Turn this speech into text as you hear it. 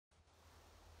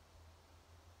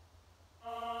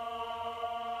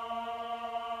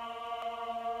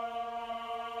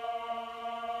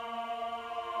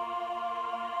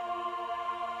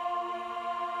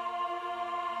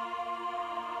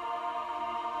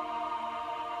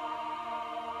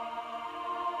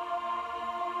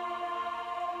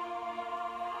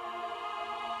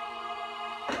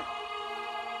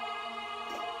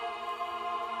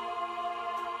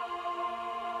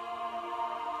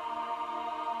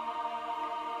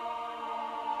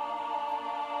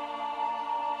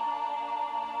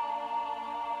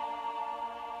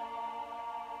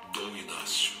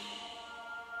Ignacio.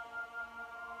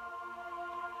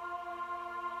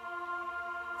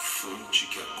 Fonte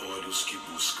que acolhe os que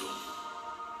buscam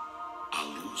a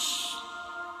luz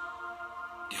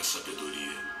e a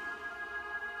sabedoria.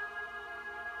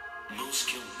 Mãos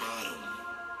que amparam,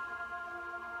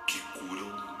 que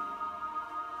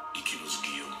curam e que nos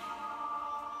guiam.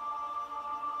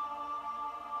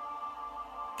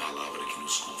 Palavra que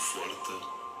nos conforta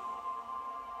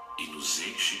e nos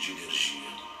enche de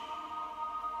energia.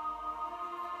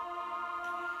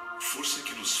 Força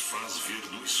que nos faz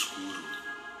ver no escuro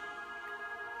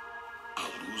a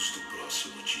luz do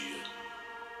próximo dia.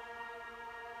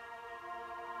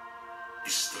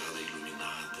 Estrada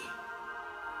iluminada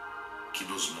que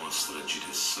nos mostra a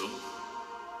direção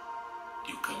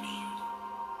e o caminho.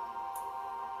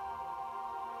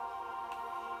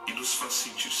 E nos faz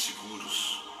sentir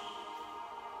seguros,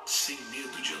 sem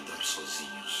medo de andar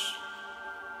sozinhos.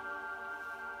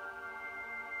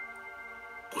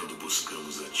 Quando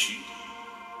buscamos a Ti,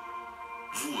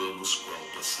 voamos qual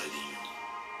passarinho,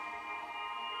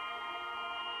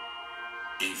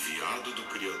 enviado do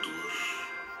Criador,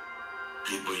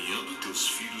 rebanhando Teus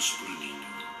filhos pro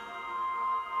ninho.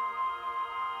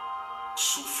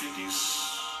 Sou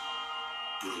feliz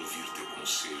por ouvir Teu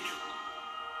conselho,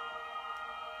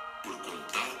 por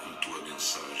contar com Tua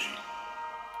mensagem.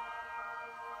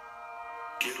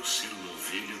 Quero ser uma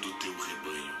ovelha do Teu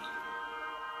rebanho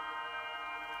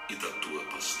e da Tua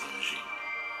pastagem.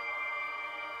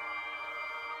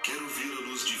 Quero ver a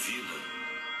luz divina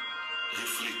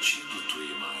refletindo Tua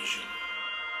imagem.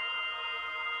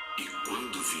 E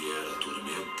quando vier a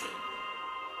tormenta,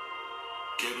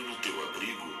 quero no Teu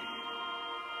abrigo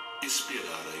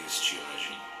esperar a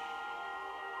estiagem.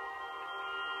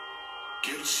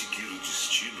 Quero seguir o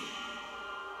destino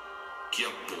que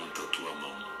aponta a Tua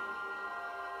mão.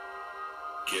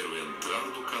 Quero entrar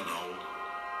no canal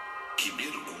que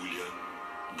mergulha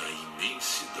na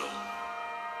imensidão,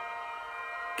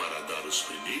 para dar os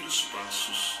primeiros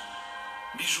passos,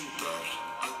 me juntar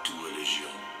à Tua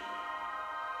legião.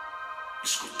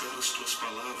 Escutar as Tuas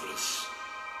palavras,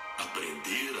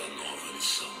 aprender a nova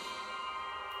lição.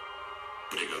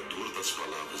 Pregador das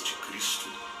palavras de Cristo,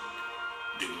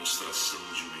 demonstração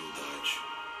de humildade.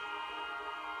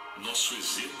 Nosso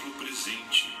exemplo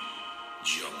presente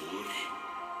de amor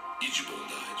e de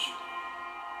bondade.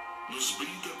 Nos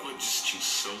brinda com a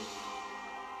distinção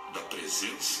da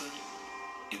presença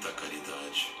e da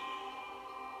caridade.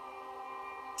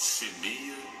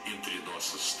 Semeia entre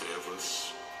nossas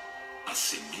trevas a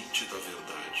semente da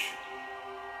verdade.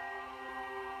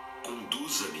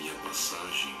 Conduz a minha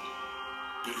passagem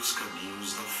pelos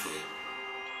caminhos da fé.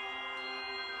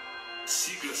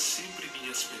 Siga sempre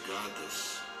minhas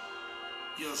pegadas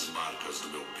e as marcas do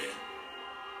meu pé.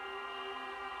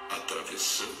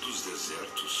 Atravessando os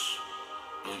desertos,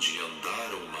 onde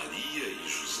andaram Maria e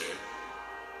José,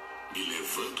 me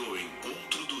levando ao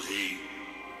encontro do Rei,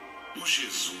 o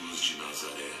Jesus de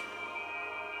Nazaré.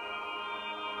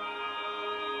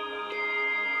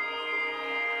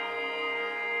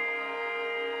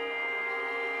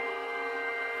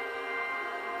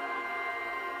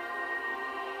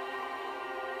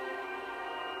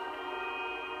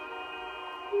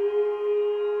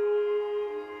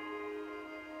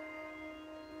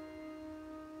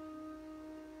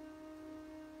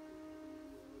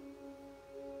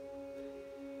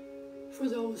 For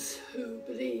those who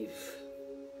believe,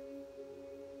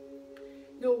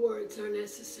 no words are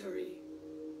necessary.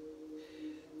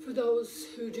 For those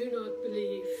who do not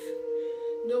believe,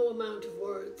 no amount of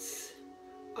words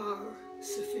are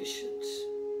sufficient.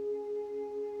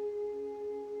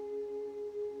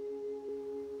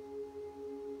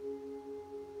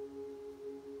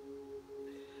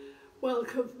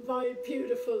 Welcome, my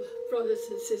beautiful brothers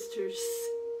and sisters,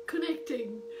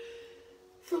 connecting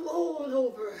from all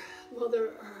over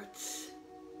Mother Earth.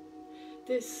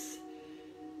 This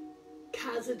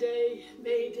Casa Day,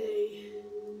 May Day,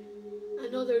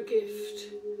 another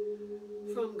gift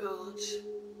from God.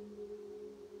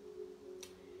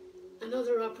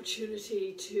 Another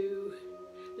opportunity to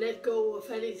let go of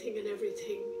anything and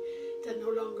everything that no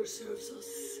longer serves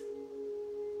us.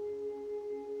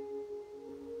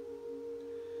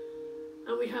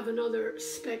 And we have another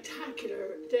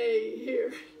spectacular day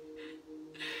here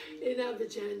in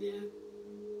Abidjan.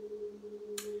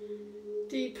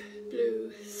 Deep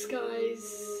blue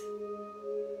skies,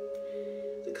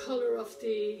 the colour of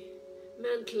the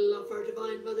mantle of our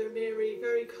Divine Mother Mary,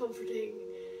 very comforting,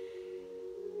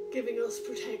 giving us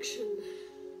protection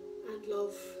and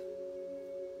love.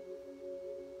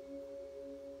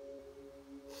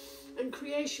 And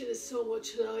creation is so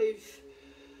much alive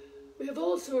We have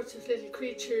all sorts of little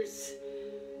creatures,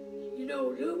 you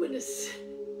know, luminous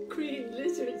green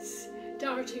lizards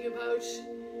darting about.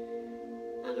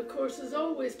 And of course, as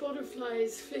always,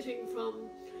 butterflies flitting from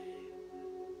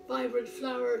vibrant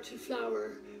flower to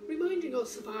flower, reminding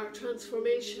us of our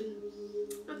transformation,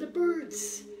 and the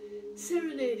birds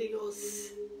serenading us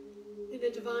in a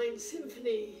divine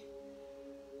symphony.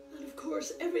 And of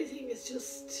course, everything is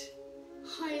just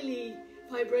highly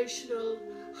vibrational,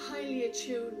 highly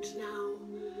attuned now,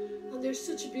 and there's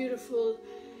such a beautiful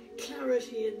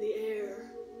clarity in the air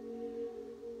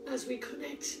as we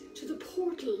connect to the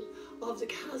portal of the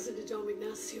Casa di Dom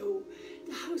Ignacio,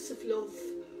 the house of love,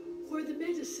 where the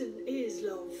medicine is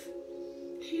love,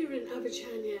 here in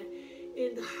Abidjan,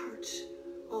 in the heart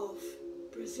of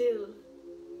Brazil.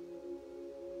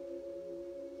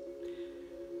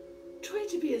 Try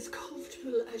to be as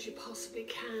comfortable as you possibly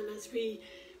can as we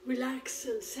relax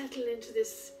and settle into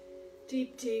this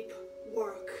deep, deep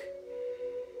work.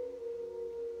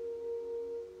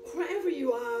 Wherever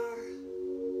you are,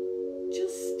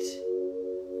 just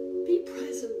be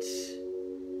present.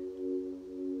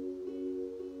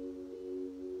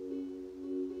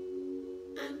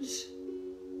 And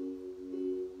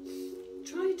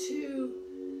try to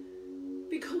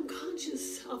become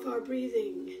conscious of our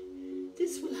breathing.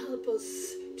 This will help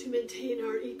us to maintain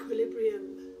our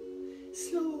equilibrium.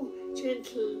 Slow,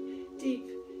 gentle, deep,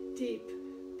 deep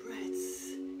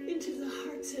breaths into the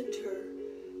heart center,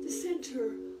 the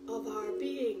center of our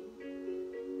being.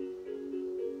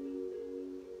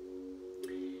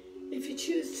 If you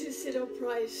choose to sit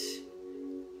upright,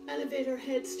 elevate our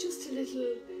heads just a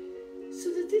little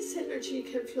so that this energy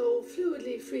can flow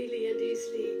fluidly, freely and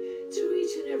easily through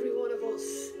each and every one of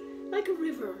us, like a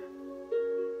river,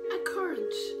 a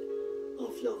current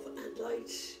of love and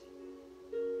light.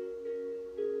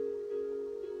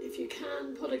 If you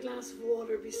can, put a glass of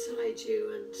water beside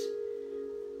you and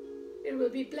it will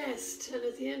be blessed, and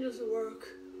at the end of the work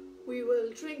we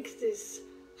will drink this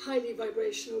highly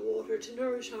vibrational water to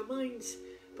nourish our minds,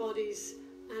 bodies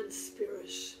and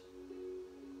spirit.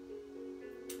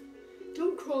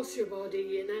 Don't cross your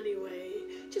body in any way,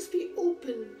 just be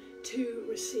open to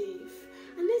receive,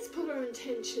 and let's put our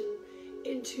intention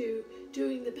into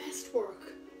doing the best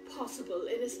work possible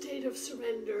in a state of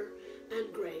surrender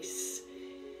and grace.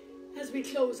 As we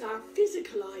close our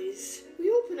physical eyes,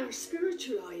 we open our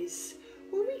spiritual eyes,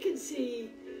 where we can see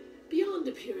beyond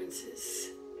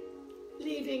appearances,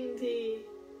 leaving the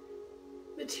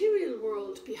material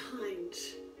world behind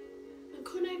and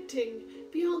connecting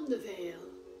beyond the veil,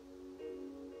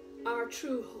 our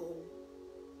true home.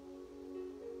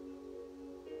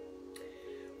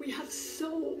 We have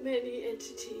so many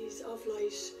entities of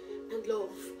light and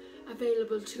love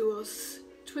available to us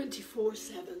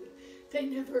 24/7. They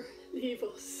never leave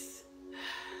us.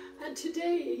 And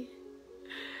today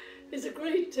is a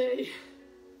great day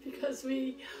because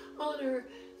we honour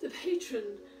the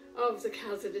patron of the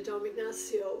Casa di Dom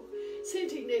Ignacio,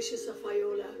 Saint Ignatius of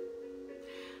Loyola,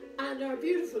 and our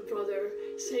beautiful brother,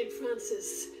 Saint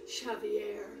Francis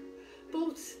Xavier,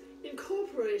 both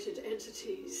incorporated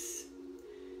entities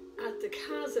at the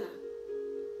Casa.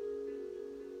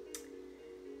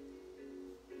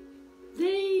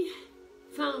 They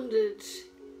founded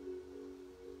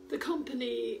the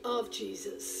Company of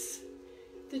Jesus,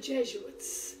 the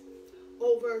Jesuits,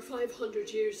 over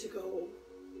 500 years ago,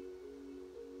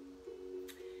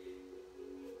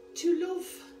 to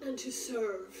love and to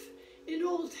serve in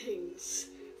all things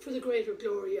for the greater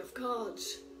glory of God.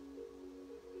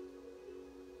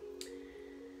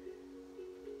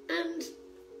 And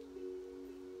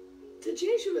the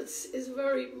Jesuits is a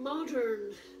very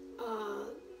modern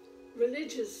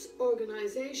religious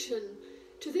organization.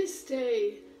 To this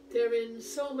day, they're in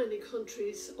so many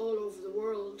countries all over the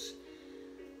world.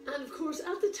 And of course,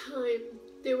 at the time,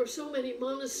 there were so many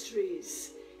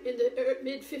monasteries in the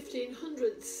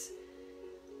mid-1500s.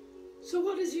 So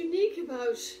what is unique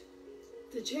about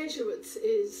the Jesuits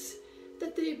is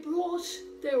that they brought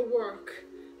their work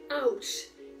out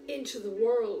into the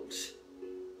world.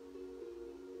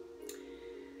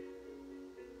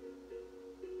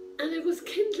 And it was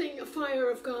kindling a fire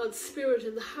of God's Spirit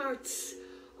in the hearts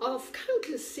of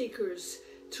countless seekers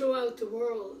throughout the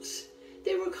world.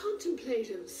 They were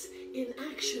contemplatives in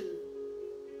action.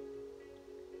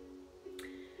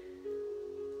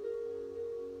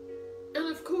 And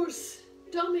of course,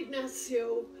 Dom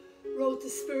Ignacio wrote the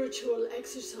spiritual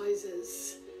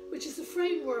exercises, which is a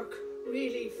framework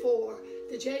really for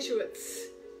the Jesuits.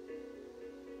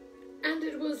 And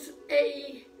it was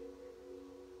a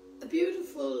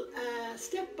beautiful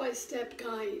step-by-step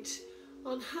guide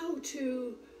on how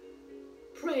to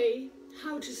pray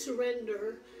how to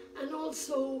surrender, and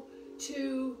also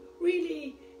to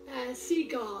really see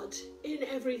God in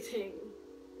everything.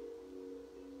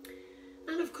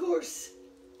 And of course,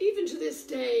 even to this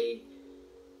day,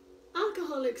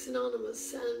 Alcoholics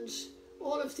Anonymous and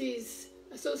all of these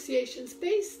associations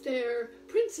base their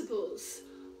principles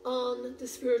on the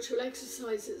spiritual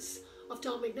exercises of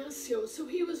Dom Ignacio. So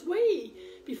he was way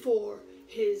before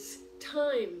his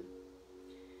time.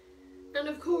 And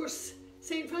of course,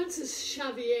 St. Francis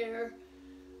Xavier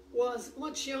was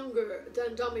much younger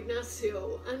than Dom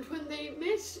Ignacio, and when they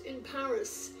met in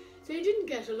Paris, they didn't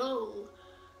get along,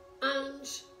 and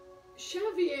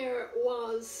Xavier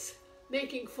was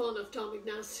making fun of Dom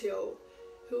Ignacio,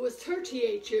 who was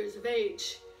 38 years of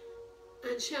age,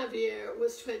 and Xavier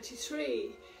was 23.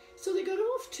 So they got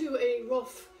off to a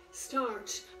rough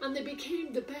start, and they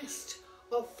became the best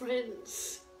of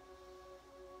friends.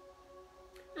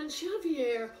 And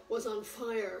Xavier was on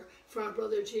fire for our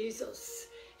brother Jesus.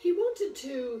 He wanted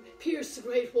to pierce the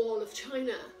Great Wall of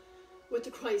China with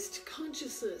the Christ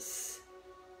consciousness.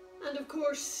 And of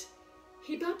course,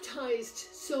 he baptized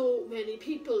so many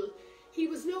people. He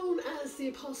was known as the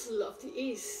Apostle of the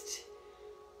East.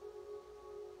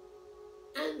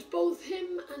 And both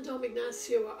him and Dom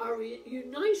Ignacio are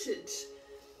united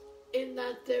in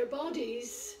that their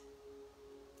bodies,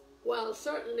 well,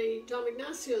 certainly Dom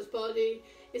Ignacio's body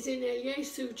is in El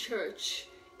Jesu Church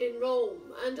in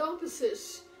Rome, and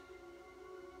opposite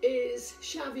is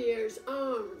Xavier's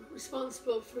arm,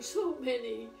 responsible for so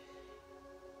many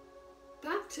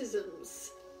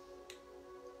baptisms.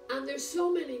 And there's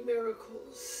so many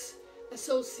miracles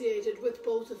associated with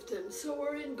both of them, so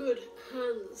we're in good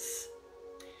hands.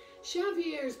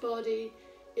 Xavier's body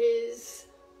is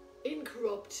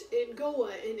incorrupt in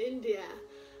Goa in India,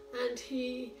 and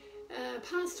he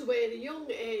passed away at a young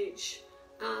age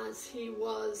as he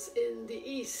was in the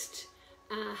East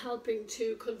helping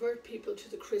to convert people to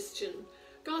the Christian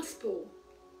gospel.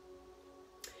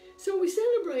 So we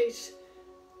celebrate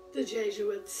the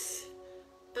Jesuits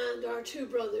and our two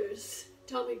brothers,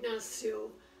 Dom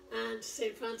Ignacio and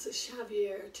St. Francis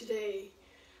Xavier, today,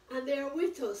 and they are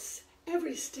with us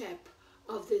every step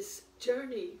of this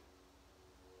journey.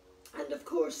 And of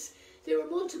course, they were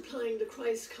multiplying the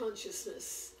Christ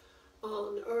consciousness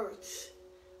on earth,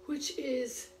 which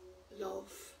is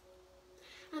love.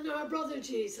 And our brother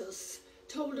Jesus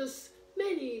told us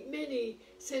many, many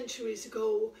centuries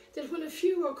ago that when a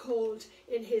few are called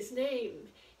in his name,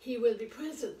 he will be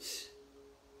present.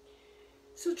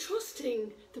 So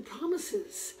trusting the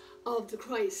promises of the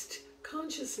Christ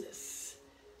consciousness,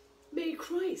 may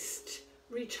Christ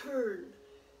return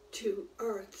to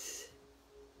earth.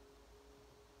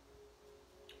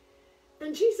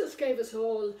 And Jesus gave us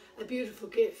all a beautiful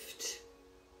gift,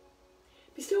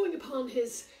 bestowing upon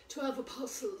his 12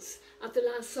 apostles at the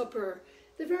Last Supper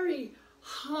the very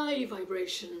high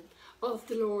vibration of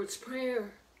the Lord's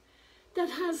Prayer that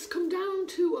has come down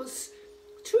to us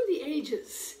through the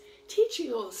ages,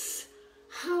 teaching us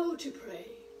how to pray,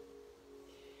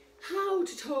 how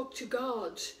to talk to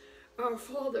God, our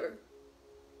Father,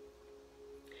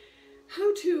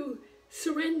 how to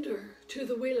surrender to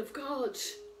the will of God,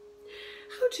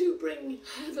 how to bring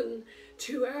heaven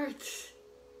to earth,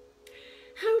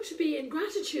 how to be in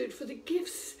gratitude for the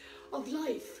gifts of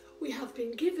life we have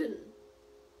been given,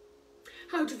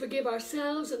 how to forgive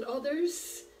ourselves and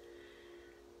others,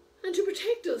 and to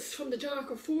protect us from the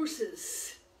darker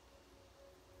forces,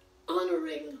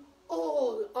 honouring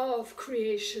all of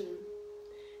creation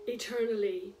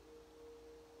eternally.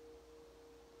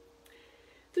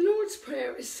 The Lord's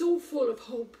Prayer is so full of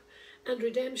hope and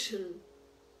redemption.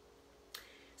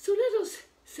 So let us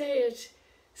say it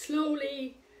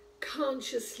slowly,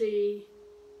 consciously,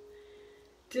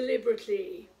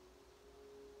 deliberately,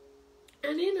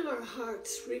 and in our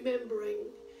hearts remembering,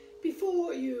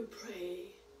 before you pray,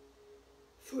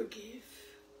 forgive.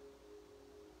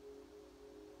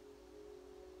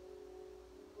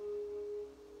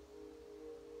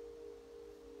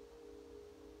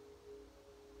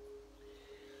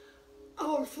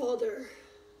 Our Father,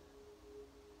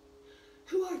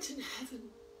 who art in heaven,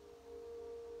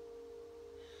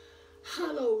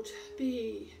 hallowed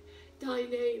be thy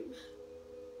name.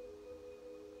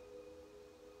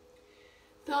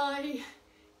 Thy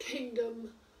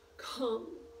kingdom come.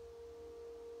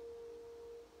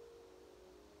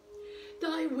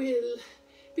 Thy will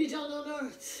be done on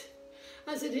earth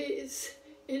as it is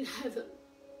in heaven.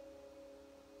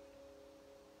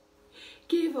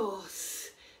 Give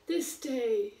us this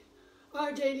day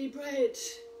our daily bread,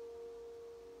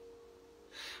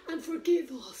 and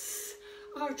forgive us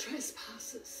our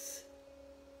trespasses,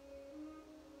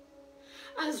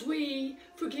 as we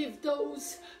forgive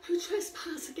those who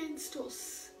trespass against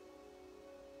us.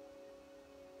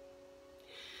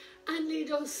 And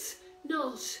lead us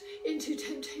not into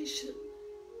temptation.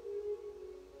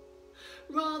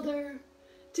 Rather,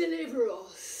 deliver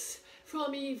us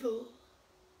from evil.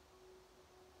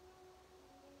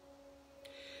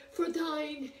 For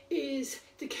thine is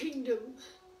the kingdom,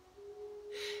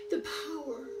 the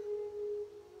power,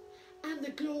 and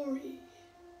the glory,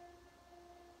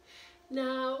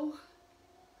 now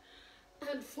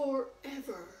and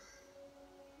forever.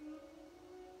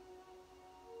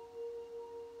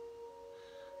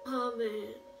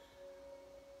 Amen.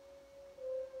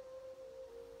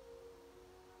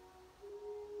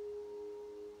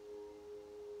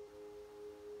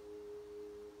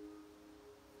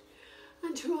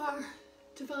 And to our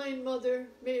Divine Mother,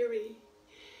 Mary,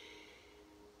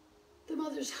 the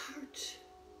Mother's heart,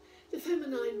 the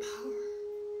feminine power,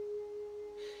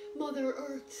 Mother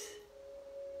Earth,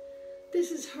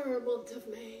 this is her month of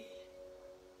May.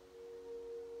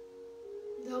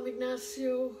 Thou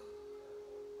Ignatius,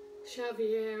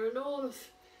 Xavier, and all of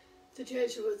the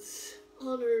Jesuits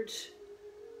honoured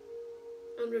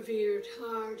and revered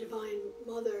our Divine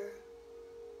Mother.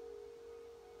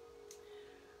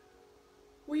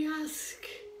 We ask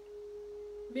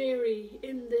Mary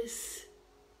in this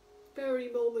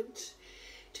very moment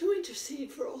to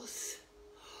intercede for us,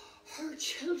 her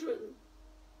children,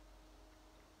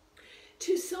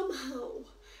 to somehow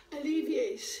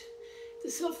alleviate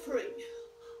the suffering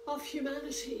of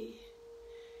humanity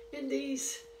in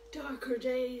these darker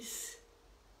days,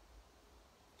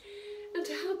 and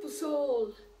to help us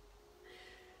all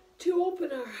to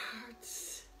open our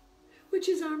hearts, which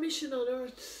is our mission on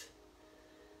earth,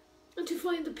 and to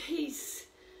find the peace,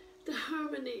 the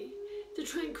harmony, the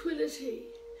tranquility,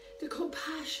 the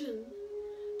compassion,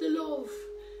 the love,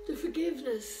 the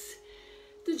forgiveness,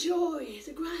 the joy,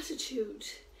 the gratitude,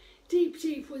 deep,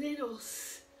 deep within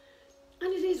us.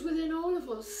 And it is within all of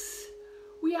us.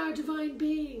 We are divine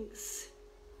beings,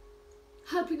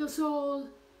 helping us all,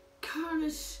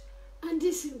 carnate and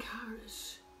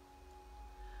disincarnate,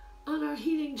 on our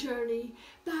healing journey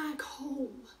back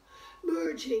home,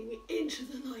 merging into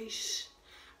the light,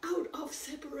 out of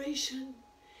separation,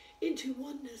 into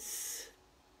oneness.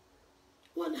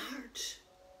 One heart,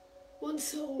 one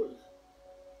soul,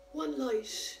 one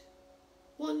light,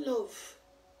 one love,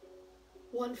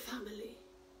 one family.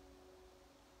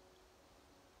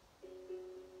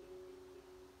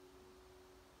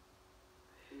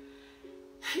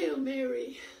 Hail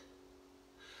Mary,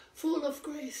 full of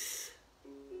grace,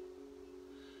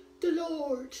 the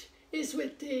Lord is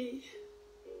with thee.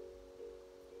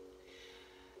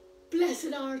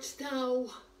 Blessed art thou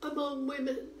among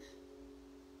women,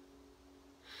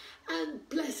 and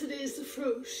blessed is the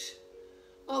fruit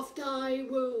of thy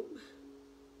womb,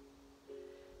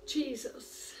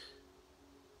 Jesus.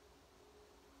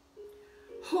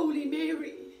 Holy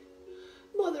Mary,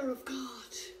 Mother of God,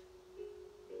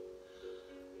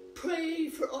 pray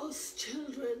for us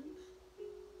children,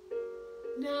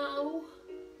 now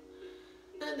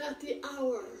and at the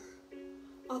hour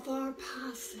of our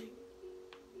passing.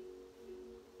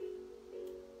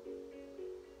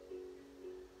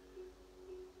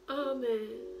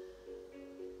 Amen.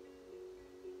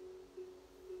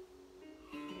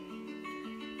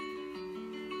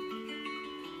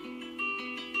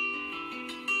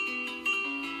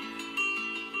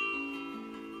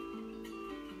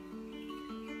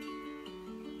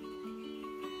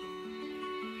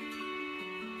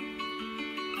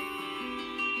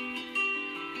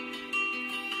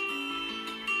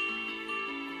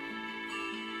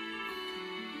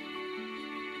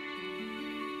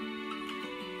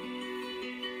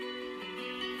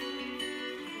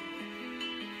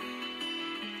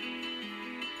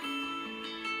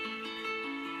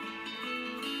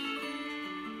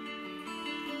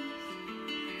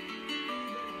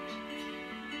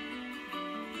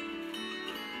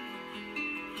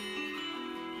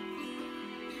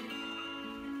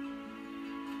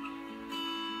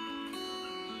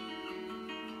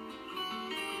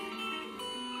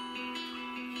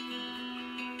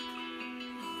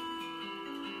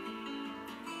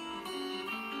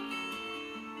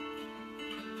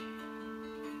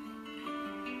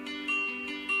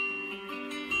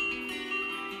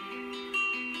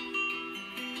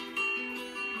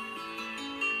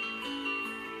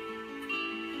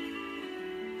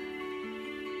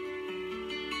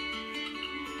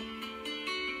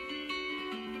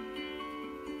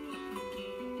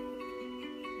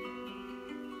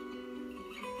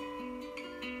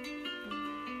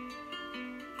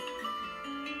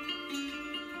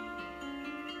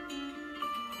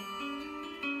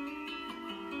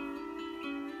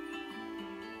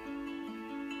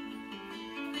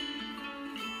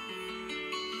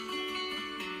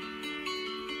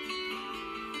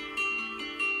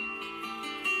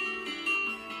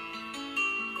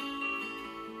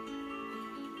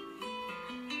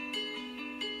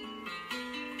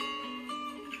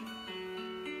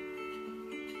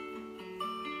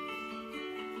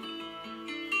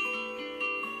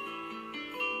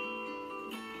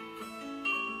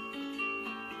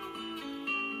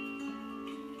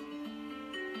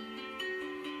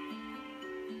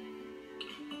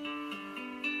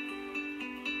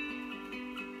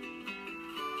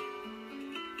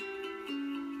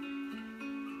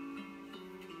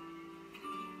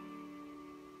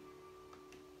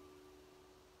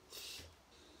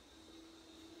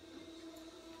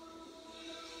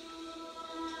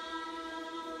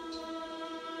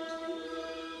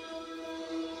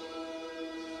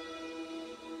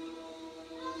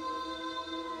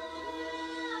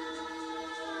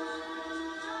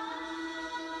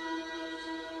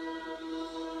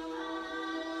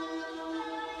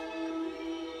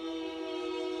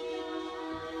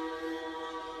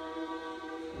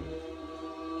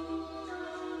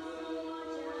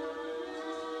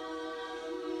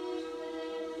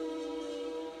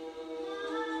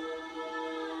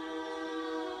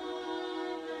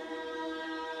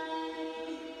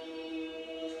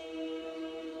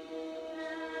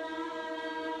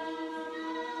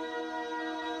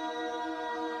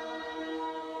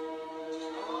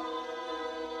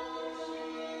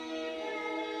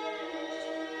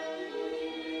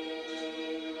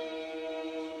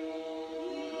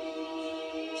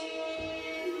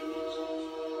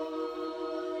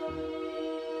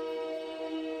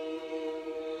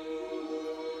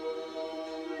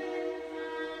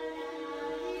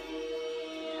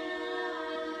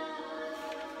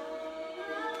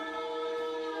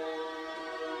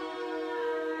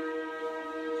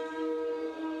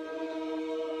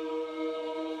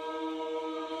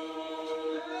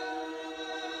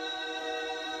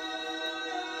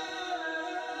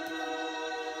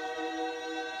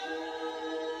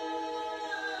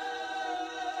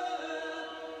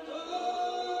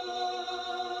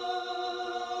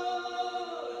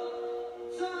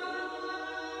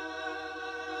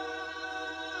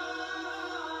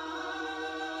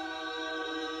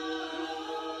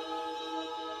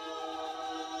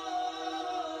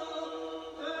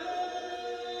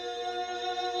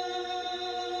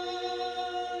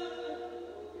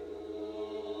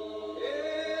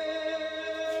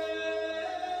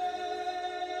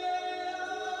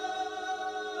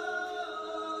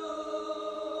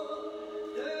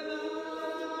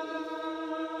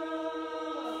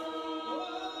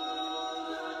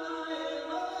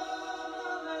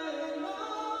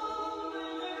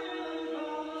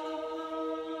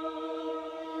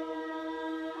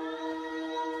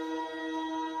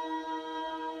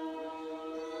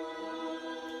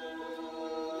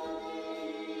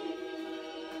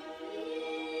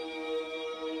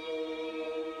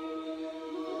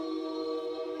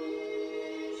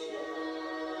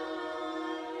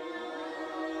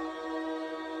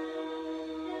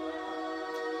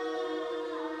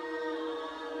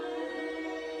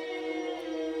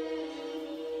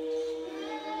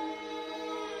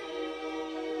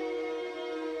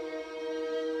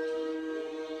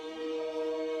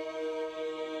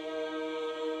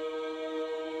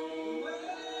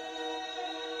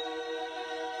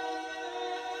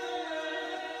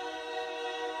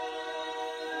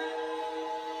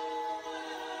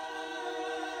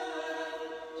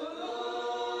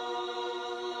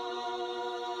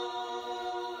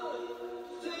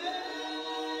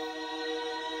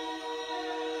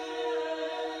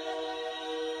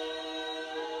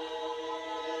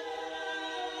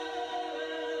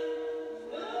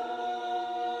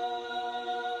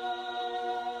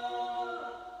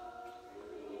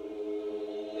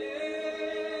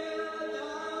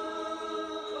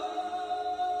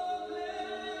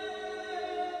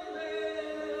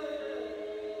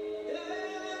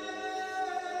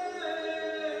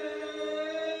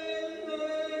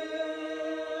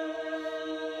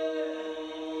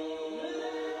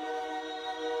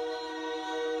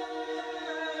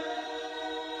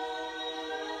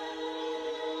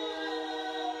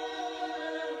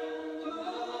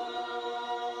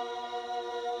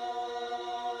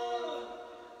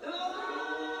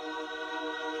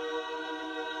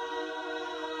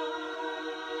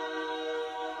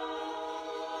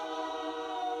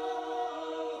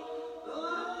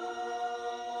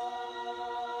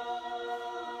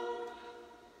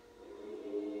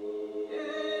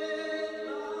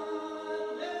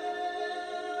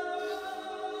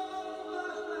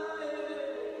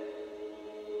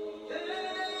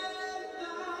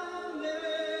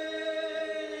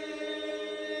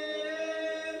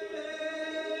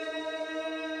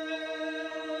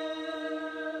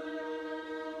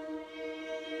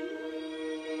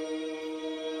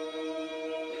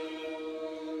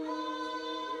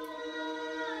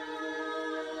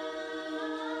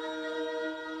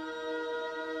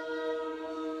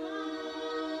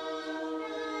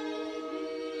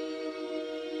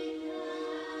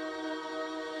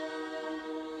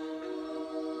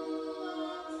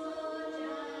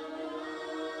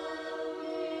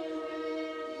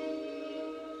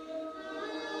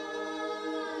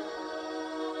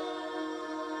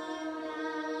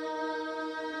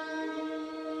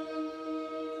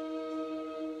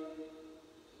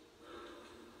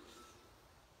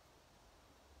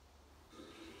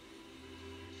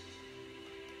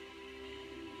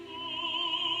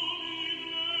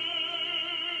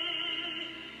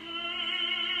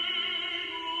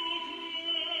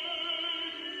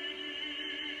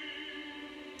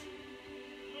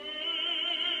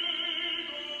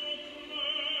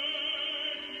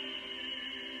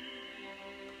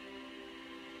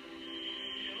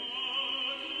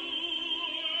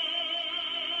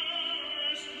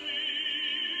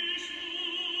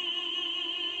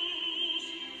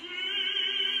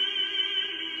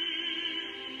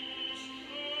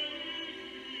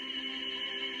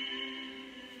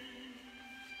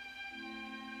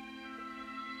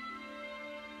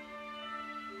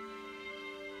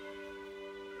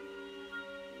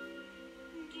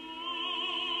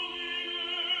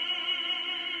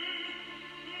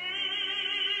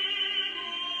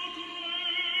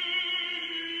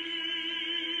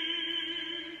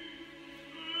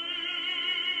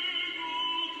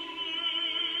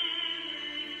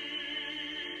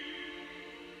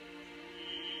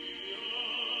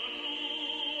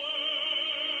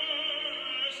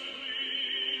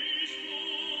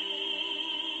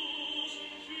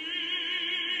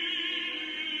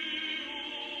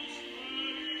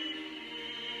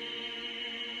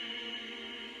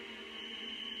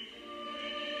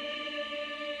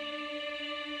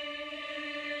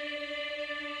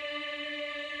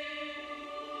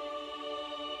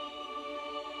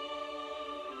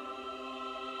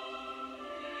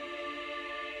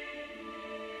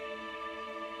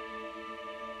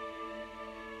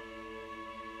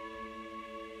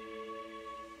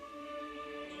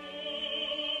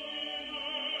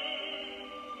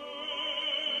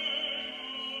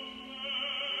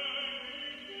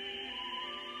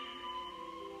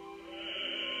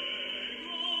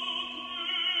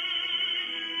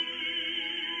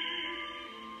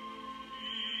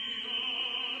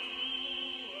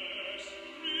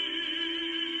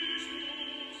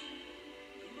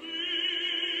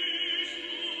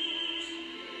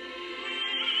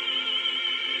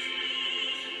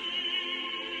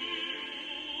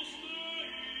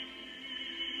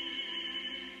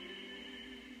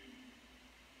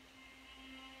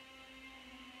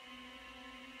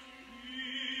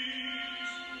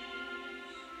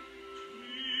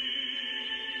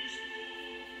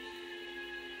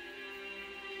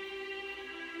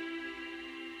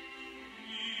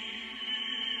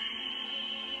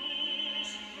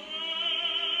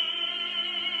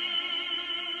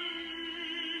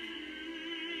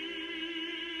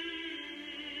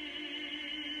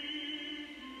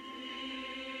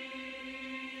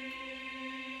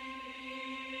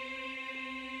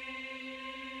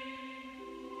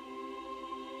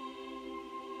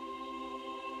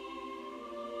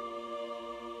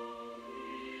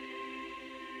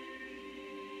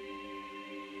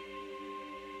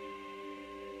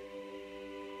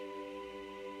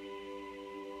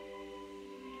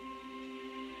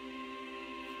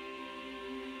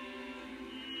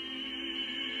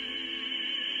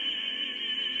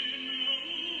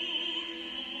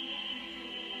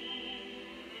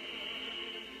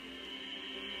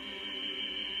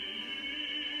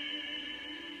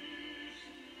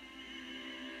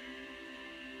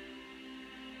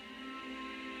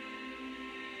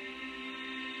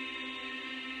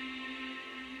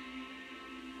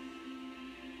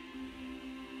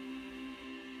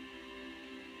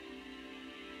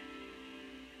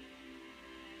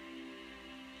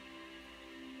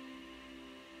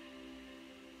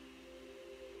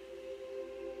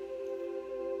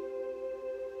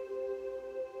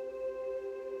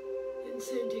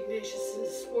 St.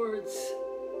 Ignatius's words,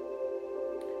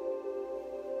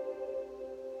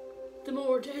 the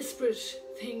more desperate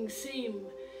things seem,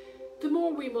 the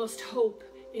more we must hope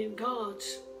in God.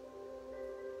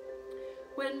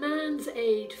 When man's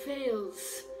aid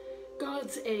fails,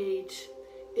 God's aid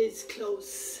is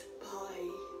close by.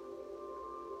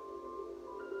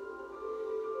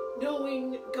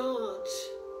 Knowing God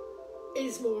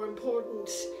is more important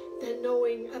than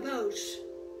knowing about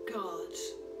God.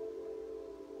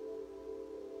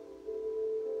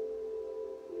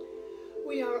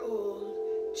 We are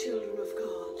all children of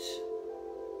God.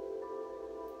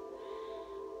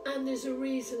 And there's a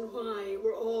reason why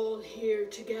we're all here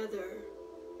together,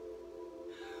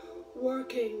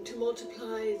 working to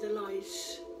multiply the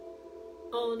light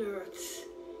on earth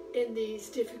in these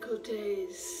difficult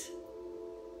days.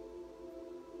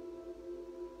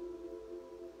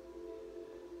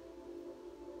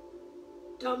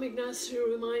 Dom Ignatius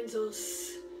reminds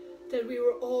us that we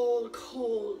were all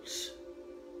called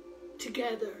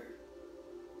together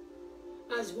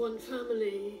as one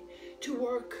family to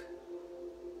work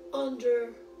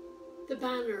under the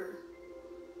banner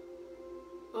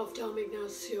of Dom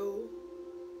Ignatius,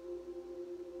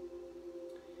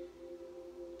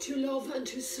 to love and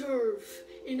to serve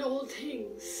in all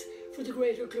things for the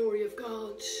greater glory of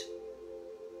God.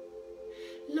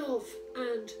 Love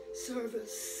and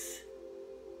service.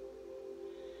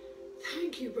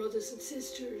 Thank you, brothers and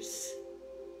sisters,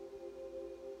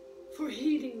 for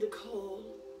heeding the call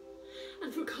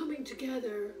and for coming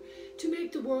together to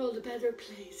make the world a better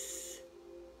place.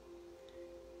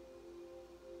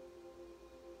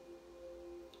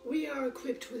 We are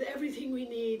equipped with everything we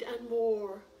need and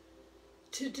more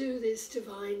to do this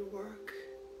divine work.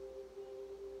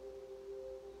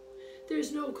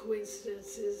 There's no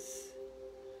coincidences,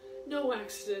 no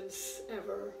accidents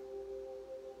ever.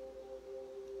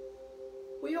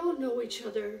 We all know each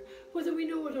other, whether we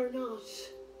know it or not,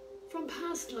 from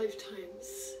past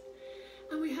lifetimes.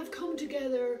 And we have come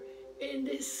together in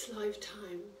this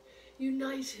lifetime,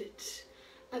 united,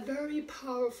 a very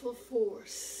powerful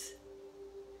force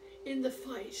in the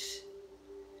fight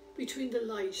between the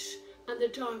light and the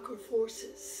darker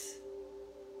forces.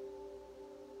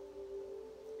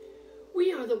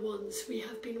 We are the ones we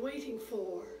have been waiting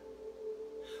for.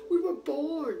 We were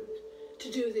born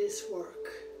to do this work.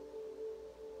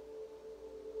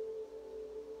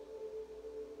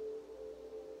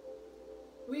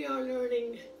 We are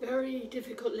learning very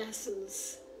difficult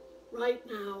lessons right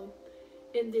now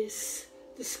in this,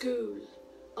 the school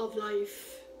of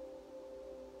life.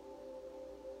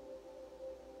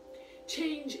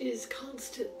 Change is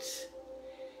constant.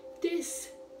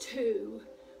 This too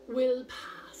will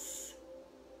pass.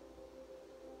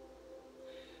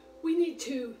 We need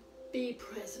to be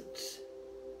present.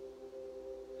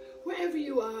 Wherever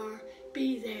you are,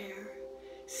 be there,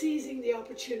 seizing the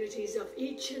opportunities of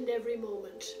each and every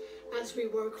moment as we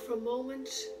work from moment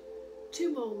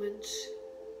to moment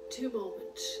to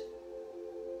moment.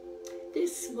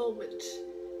 This moment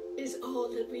is all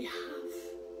that we have.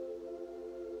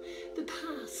 The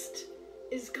past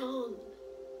is gone.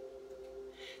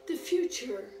 The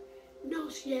future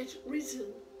not yet risen.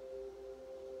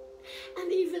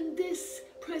 And even this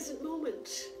present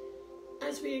moment,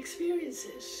 as we experience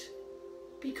it,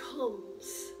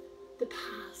 becomes the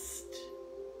past.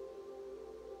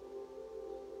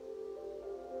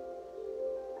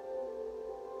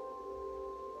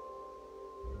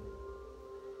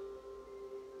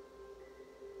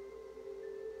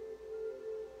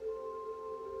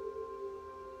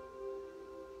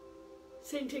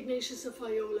 Saint Ignatius of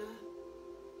Loyola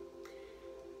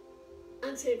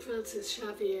and Saint Francis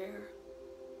Xavier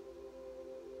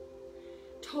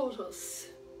taught us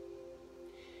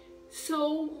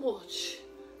so much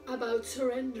about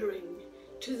surrendering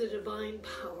to the divine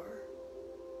power.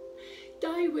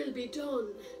 Thy will be done,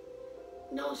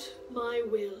 not my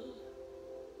will.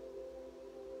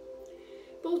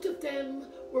 Both of them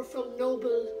were from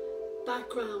noble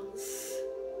backgrounds.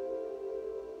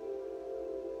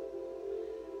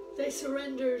 They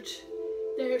surrendered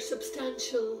their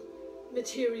substantial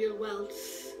material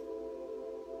wealth.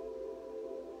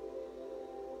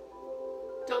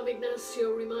 Dom Ignatius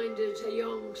reminded a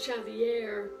young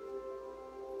Xavier,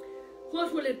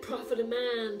 "What will it profit a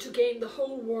man to gain the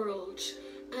whole world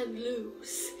and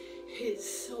lose his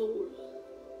soul?"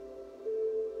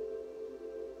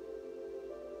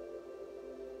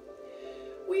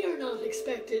 We are not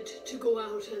expected to go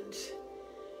out and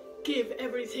give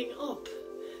everything up.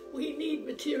 We need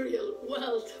material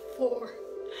wealth for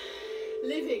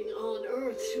living on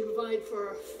earth to provide for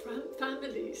our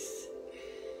families.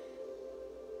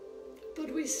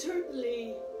 but we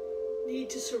certainly need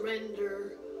to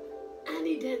surrender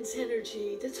any dense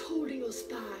energy that's holding us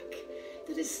back,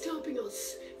 that is stopping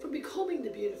us from becoming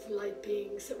the beautiful light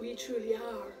beings that we truly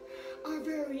are, our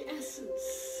very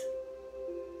essence.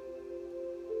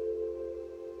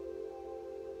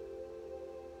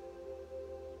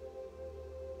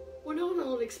 We're not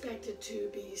all expected to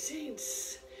be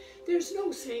saints. There's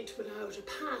no saint without a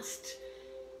past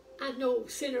and no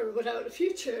sinner without a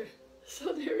future.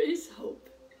 So there is hope.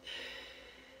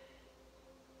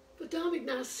 But Dom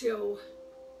Ignacio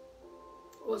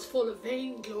was full of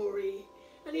vainglory,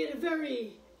 and he had a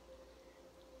very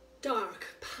dark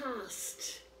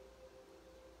past.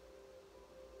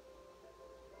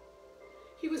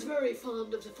 He was very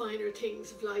fond of the finer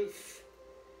things of life,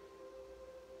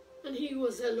 and he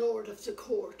was a lord of the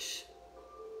court,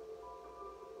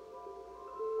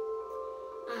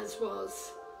 as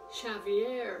was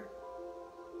Xavier.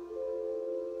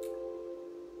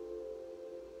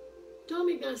 Dom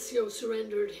Ignacio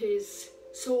surrendered his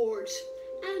sword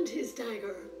and his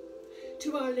dagger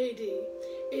to Our Lady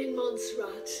in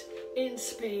Montserrat in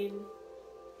Spain,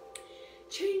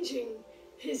 changing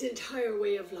his entire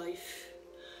way of life,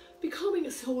 becoming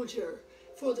a soldier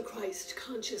for the Christ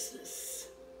consciousness.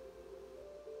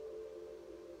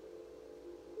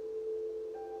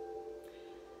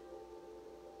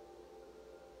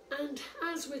 And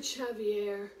as with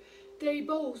Xavier, they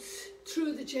both,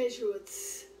 through the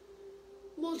Jesuits,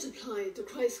 multiplied the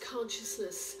Christ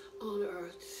consciousness on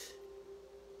earth.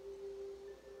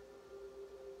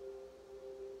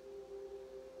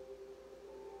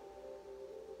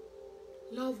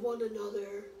 Love one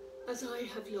another as I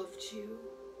have loved you.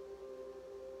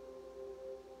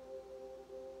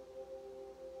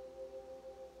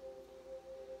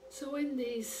 So in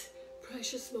these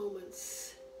precious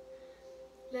moments,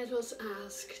 let us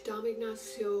ask Dom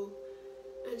Ignacio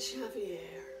and Xavier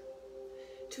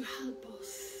to help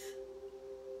us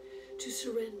to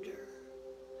surrender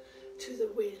to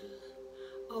the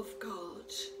will of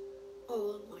God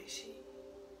Almighty.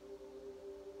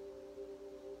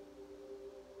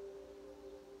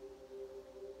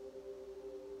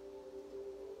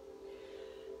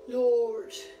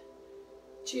 Lord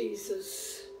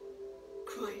Jesus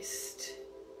Christ,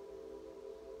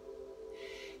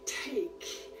 take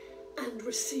and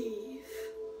receive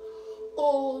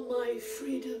all my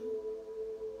freedom,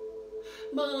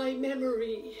 my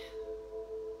memory,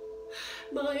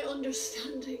 my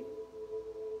understanding,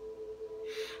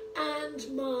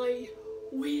 and my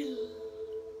will.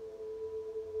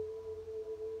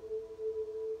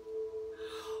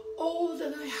 All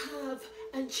that I have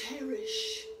and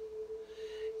cherish,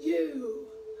 you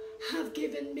have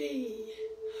given me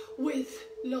with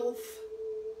love.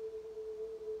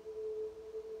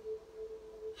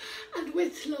 And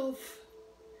with love,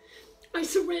 I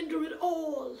surrender it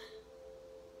all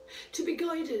to be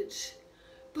guided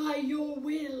by your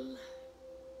will,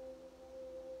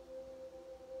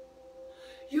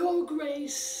 your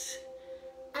grace,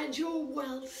 and your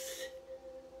wealth,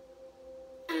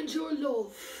 and your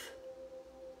love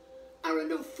are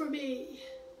enough for me.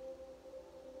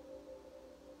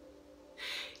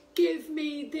 Give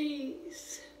me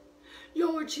these,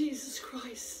 Lord Jesus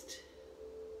Christ,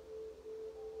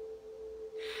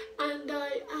 and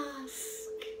I ask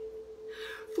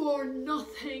for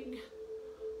nothing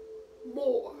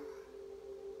more.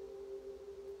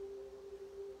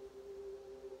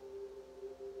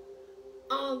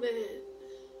 Amen.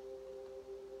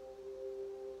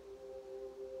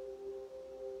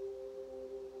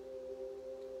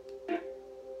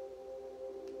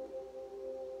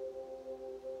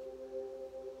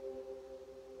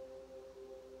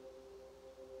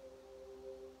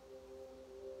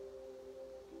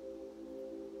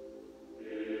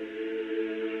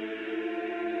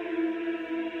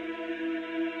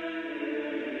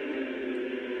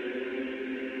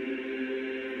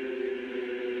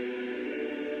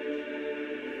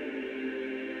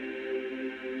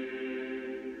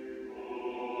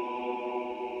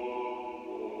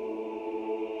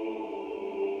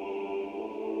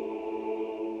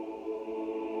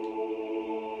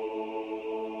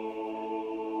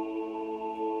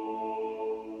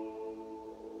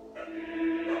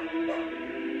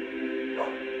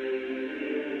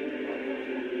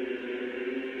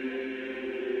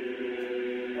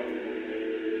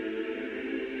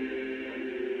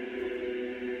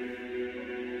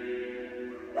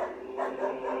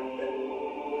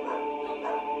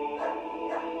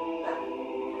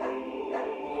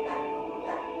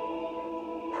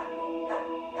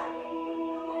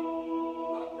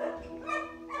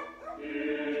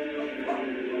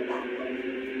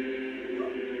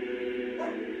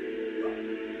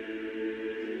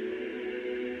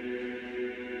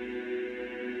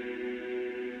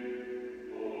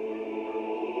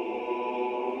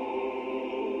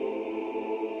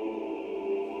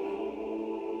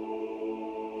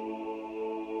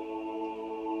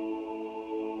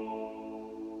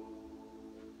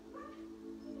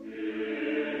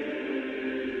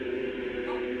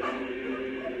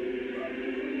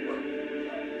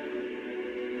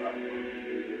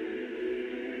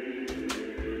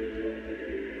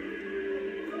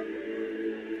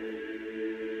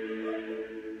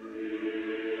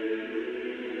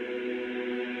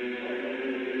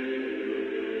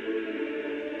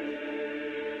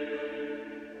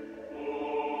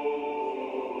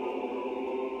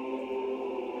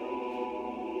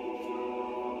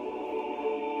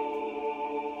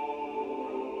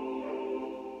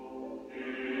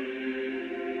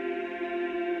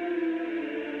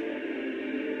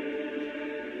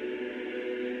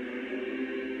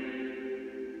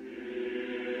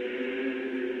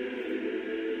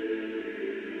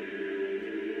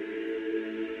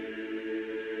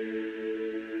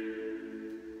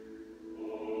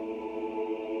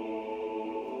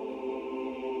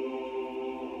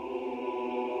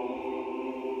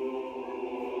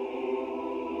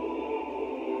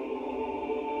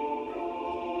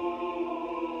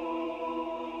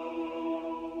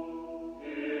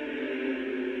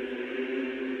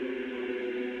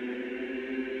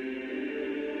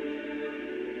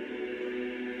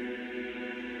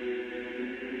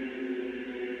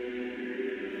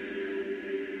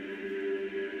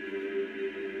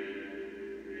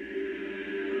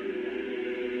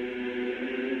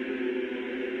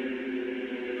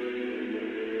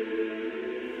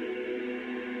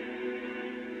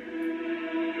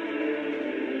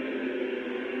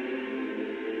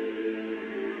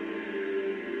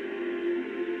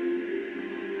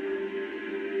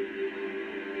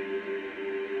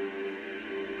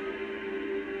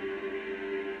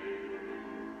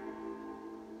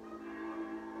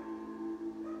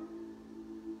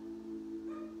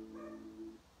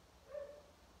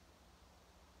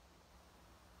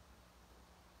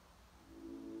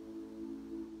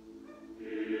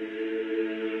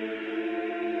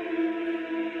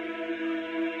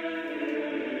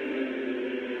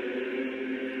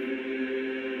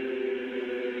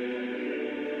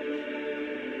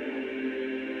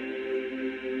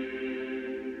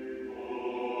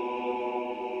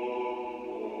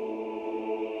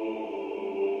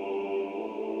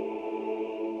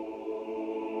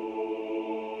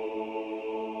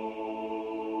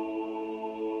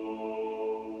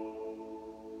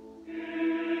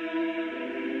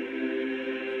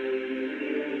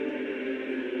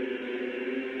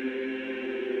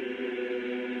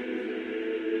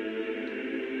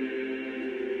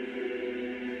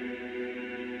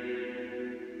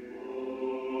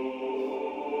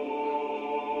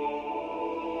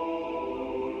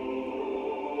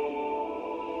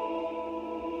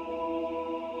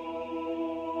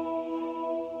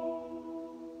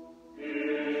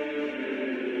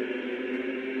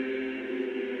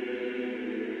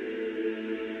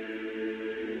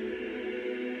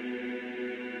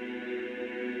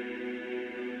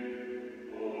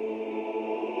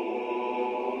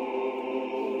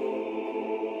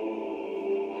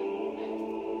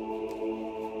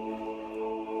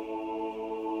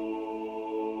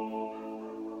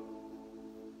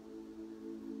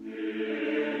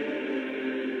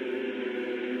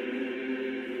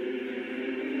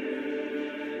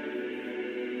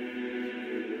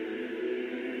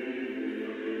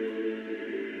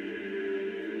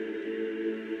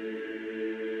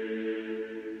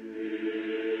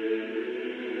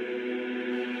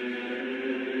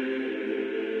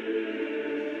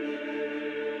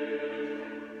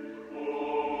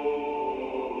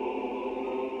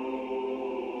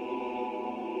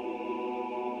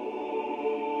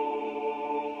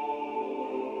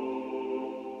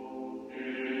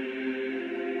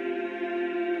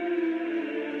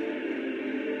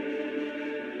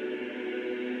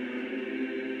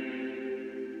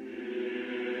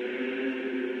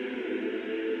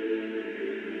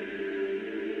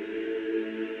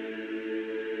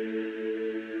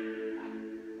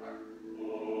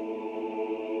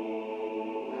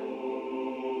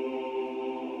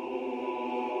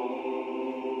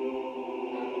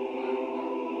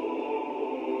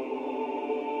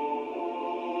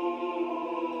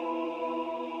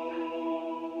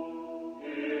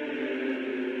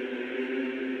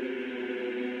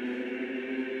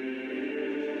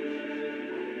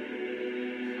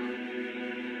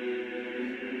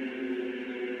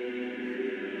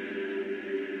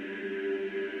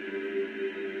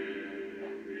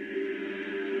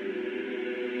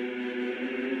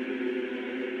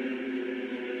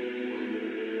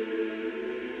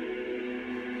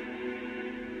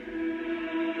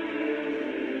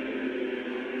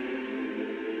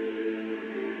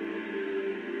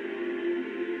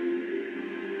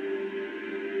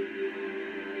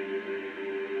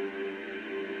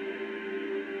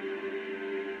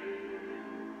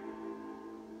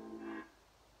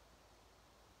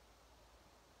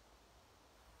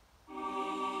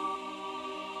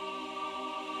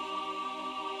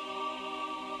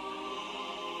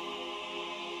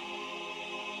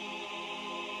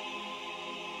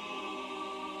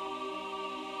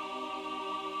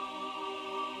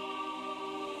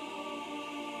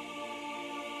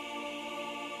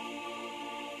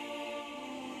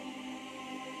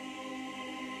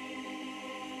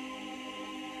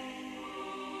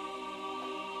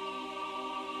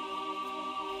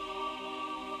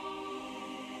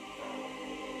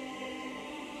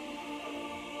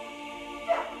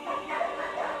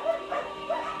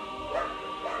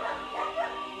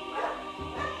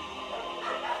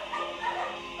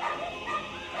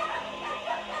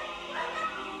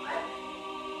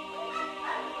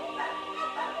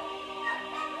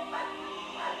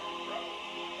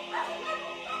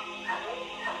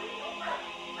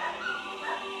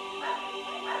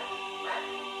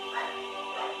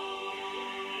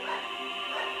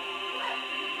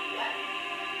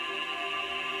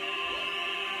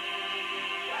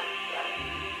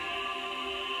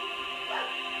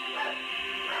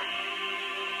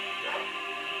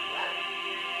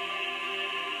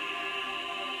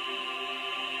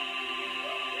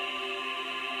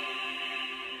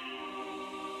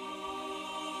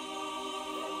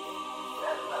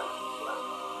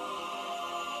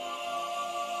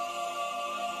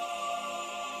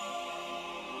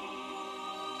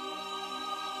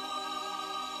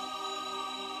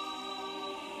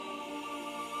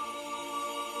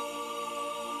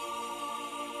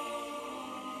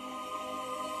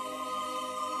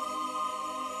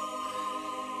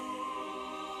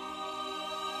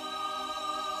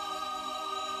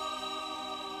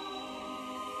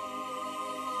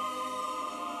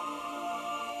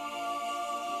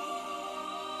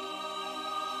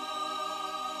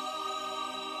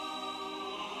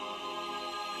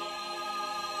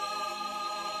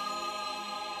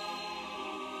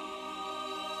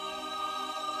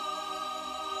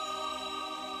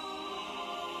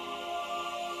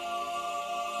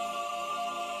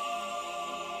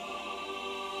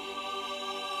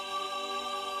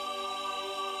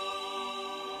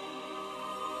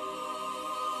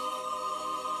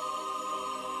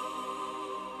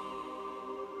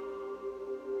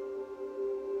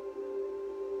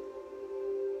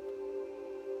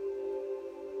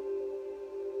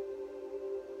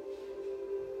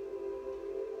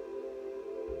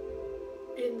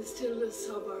 in the stillness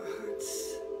of our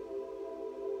hearts,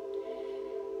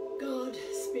 God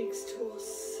speaks to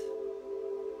us.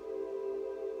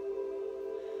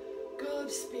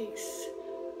 God speaks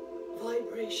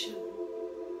vibration.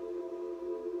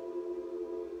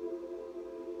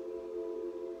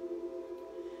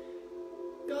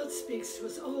 God speaks to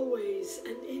us always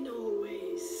and in all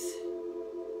ways.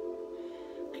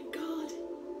 And God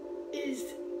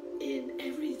is in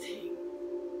everything.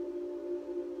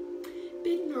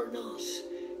 Bidden or not,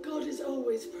 God is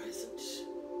always present.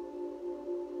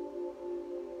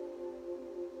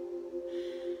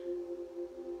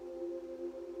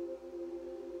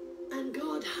 And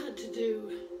God had to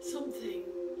do something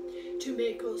to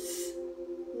make us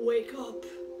wake up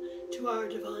to our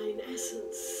divine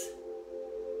essence.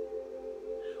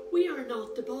 We are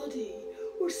not the body,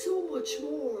 we're so much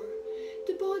more.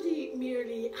 The body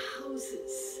merely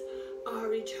houses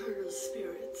our eternal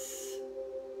spirits.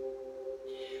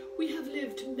 We have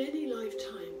lived many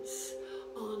lifetimes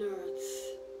on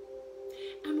earth,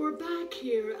 and we're back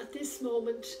here at this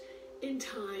moment in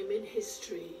time in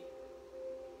history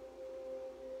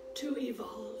to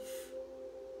evolve,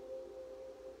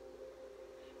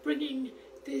 bringing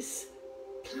this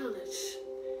planet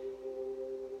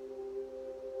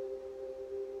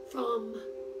from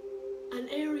an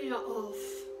area of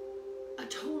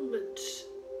atonement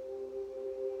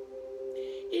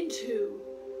into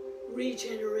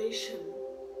regeneration.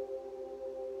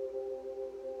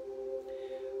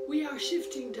 We are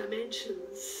shifting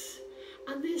dimensions,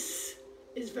 and this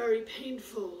is very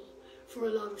painful for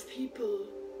a lot of people.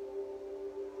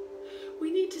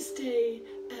 We need to stay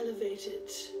elevated.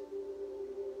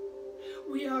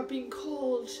 We are being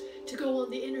called to go on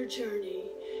the inner journey,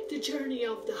 the journey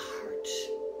of the heart.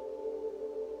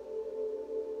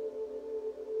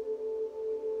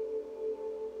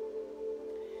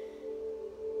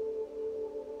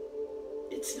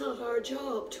 It's not our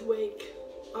job to wake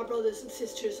our brothers and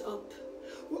sisters up.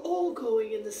 We're all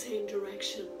going in the same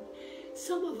direction.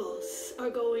 Some of us are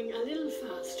going a little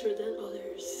faster than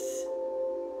others.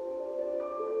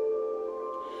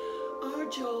 Our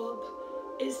job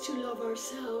is to love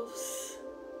ourselves,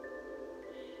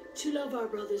 to love our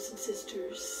brothers and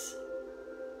sisters.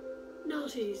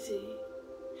 Not easy.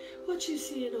 What you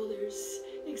see in others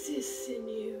exists in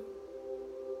you.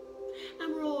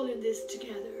 And we're all in this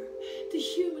together. The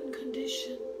human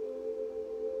condition.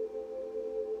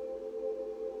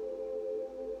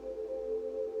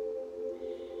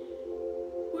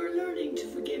 We're learning to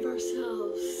forgive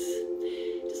ourselves,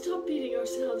 to stop beating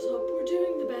ourselves up. We're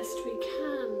doing the best we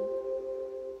can.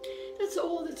 That's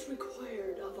all that's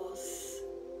required of us.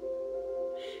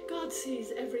 God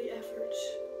sees every effort.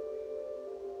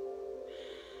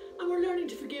 And we're learning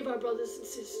to forgive our brothers and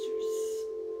sisters.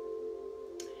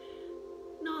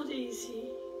 Not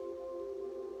easy.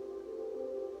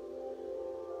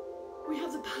 We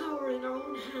have the power in our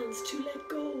own hands to let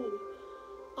go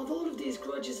of all of these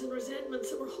grudges and resentments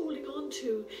that we're holding on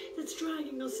to, that's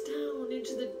dragging us down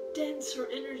into the denser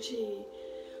energy.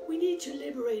 We need to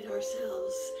liberate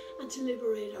ourselves and to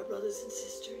liberate our brothers and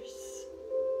sisters.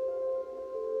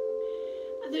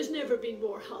 And there's never been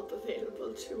more help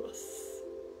available to us.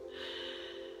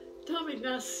 Dom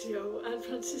Ignacio and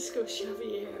Francisco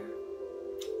Xavier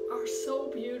are so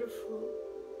beautiful.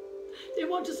 They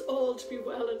want us all to be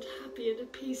well and happy and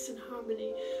at peace and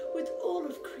harmony with all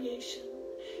of creation,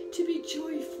 to be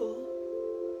joyful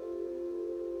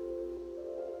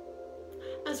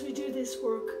as we do this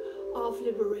work of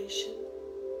liberation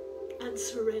and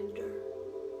surrender.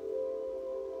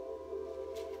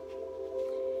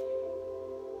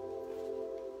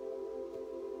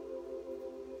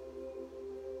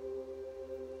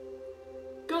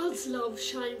 God's love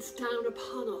shines down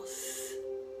upon us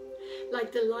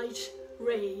like the light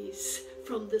rays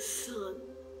from the sun.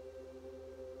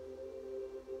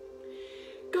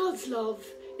 God's love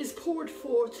is poured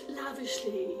forth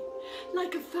lavishly,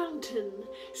 like a fountain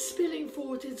spilling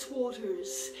forth its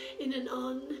waters in an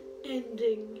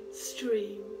unending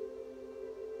stream.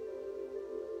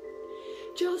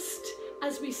 Just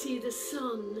as we see the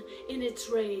sun in its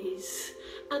rays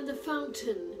and the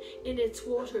fountain in its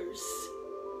waters,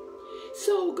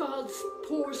 so God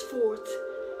pours forth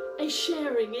a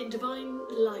sharing in divine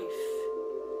life,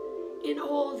 in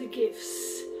all the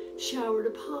gifts showered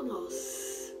upon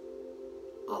us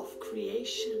of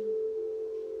creation.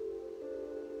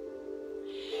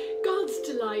 God's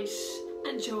delight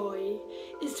and joy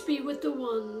is to be with the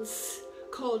ones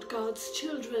called God's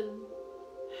children,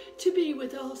 to be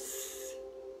with us.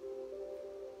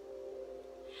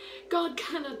 God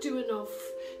cannot do enough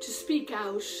to speak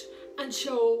out and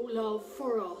show love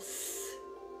for us.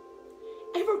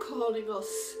 ever calling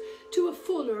us to a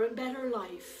fuller and better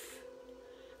life,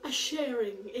 a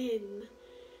sharing in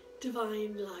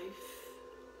divine life.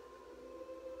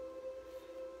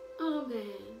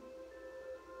 Amen.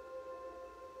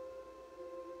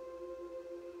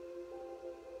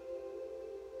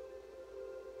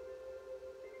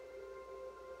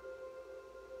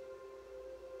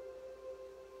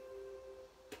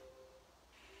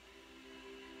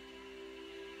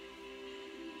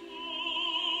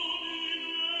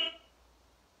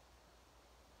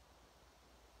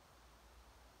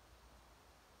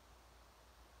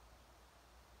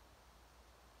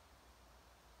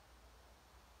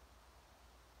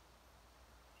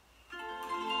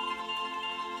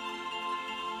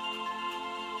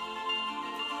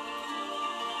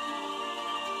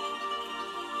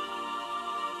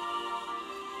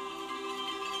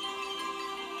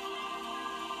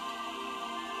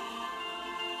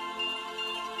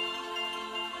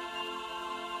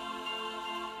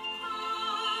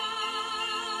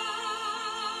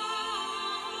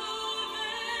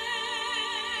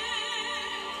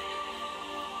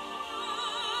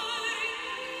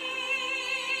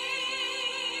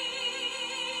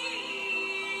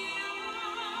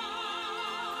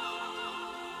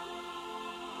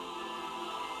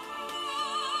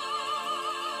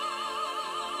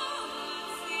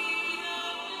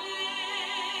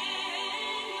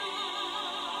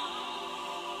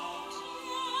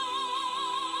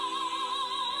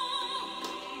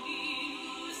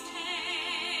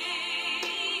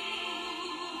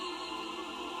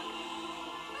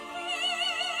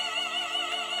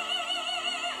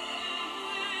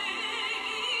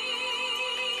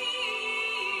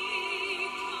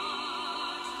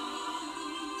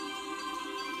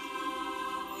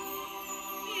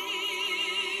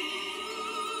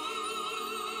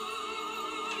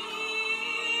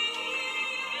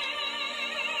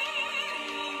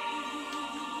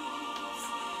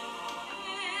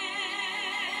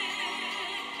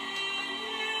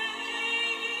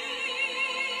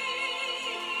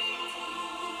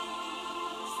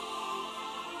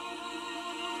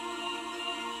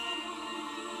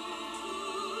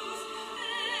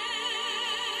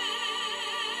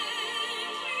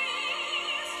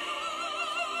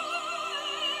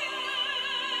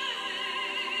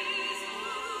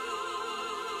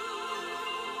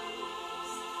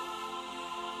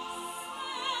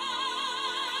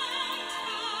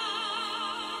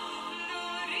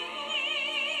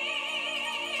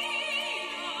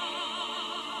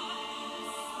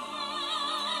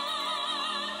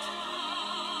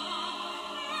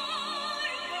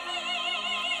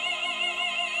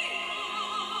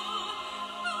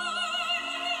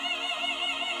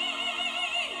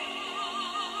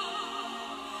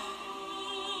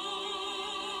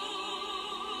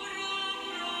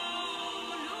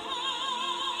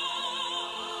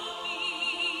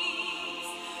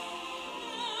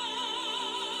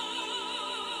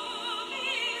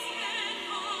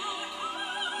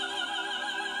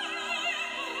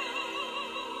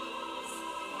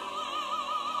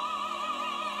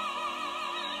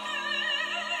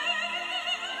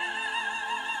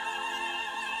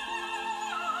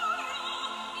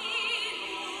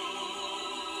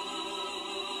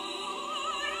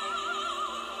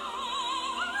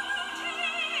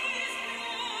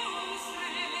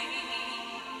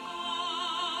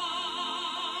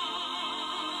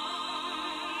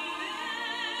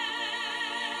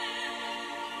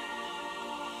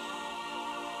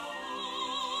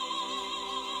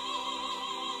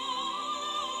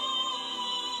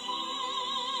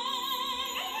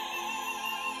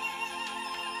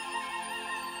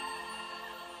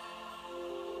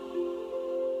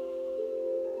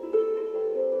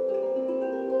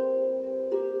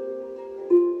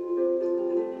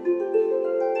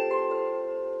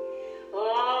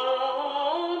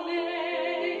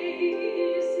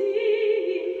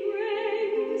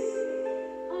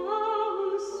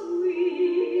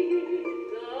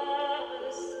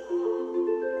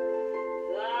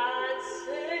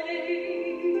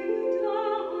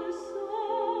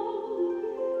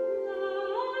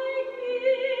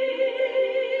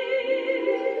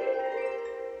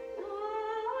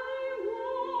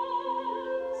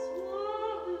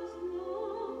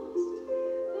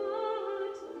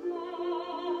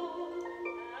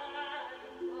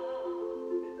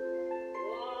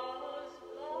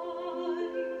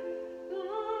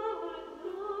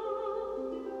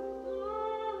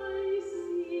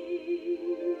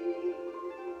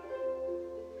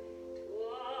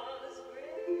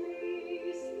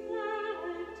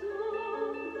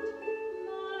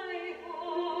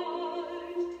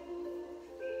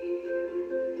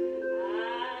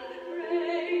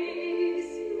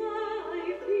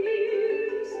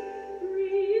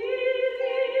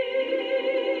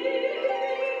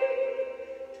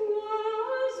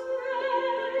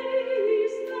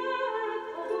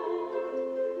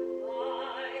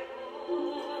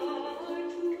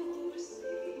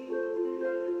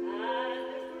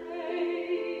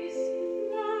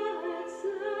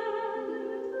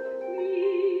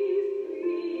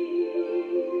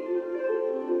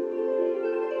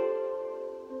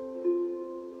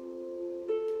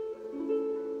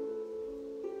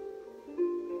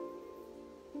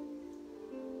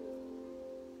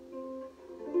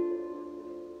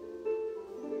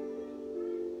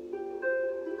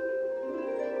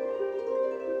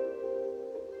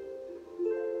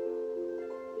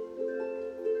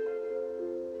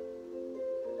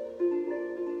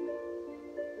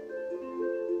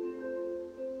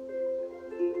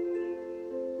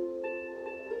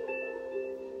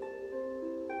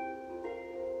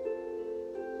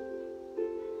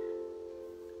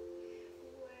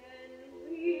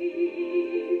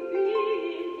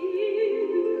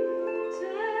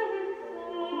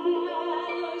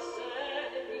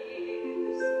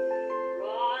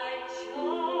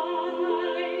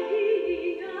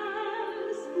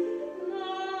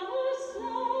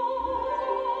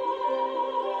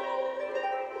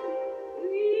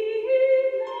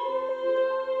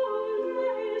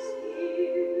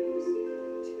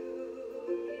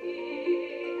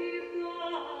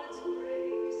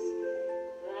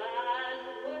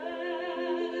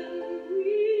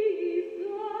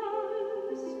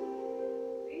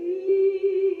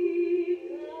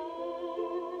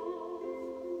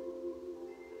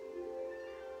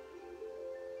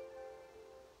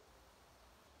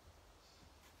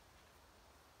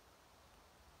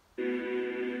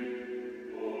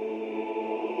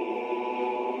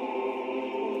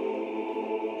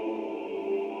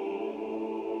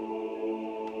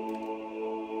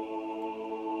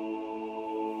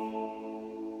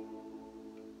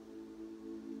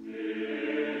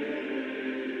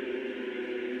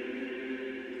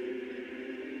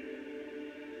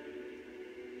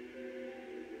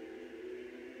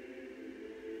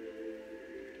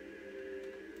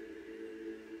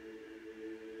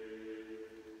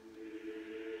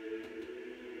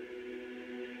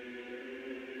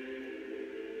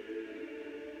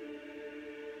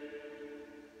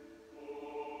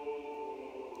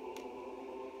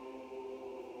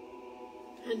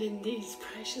 And in these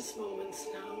precious moments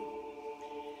now,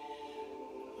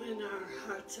 when our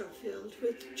hearts are filled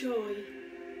with joy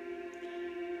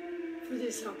for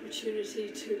this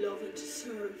opportunity to love and to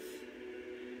serve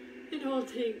in all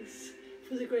things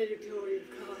for the greater glory of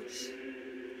God,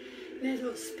 let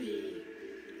us be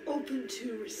open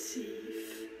to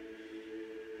receive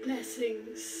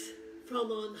blessings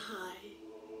from on high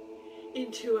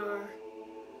into our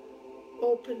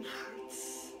open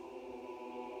hearts.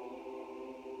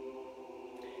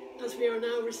 As we are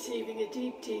now receiving a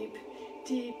deep, deep,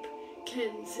 deep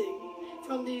cleansing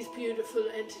from these beautiful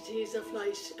entities of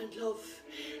light and love,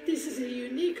 this is a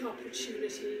unique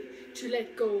opportunity to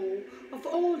let go of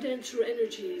all denser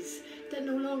energies that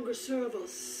no longer serve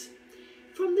us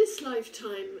from this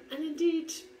lifetime, and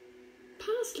indeed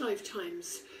past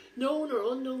lifetimes, known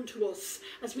or unknown to us,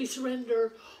 as we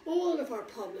surrender all of our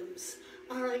problems,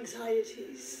 our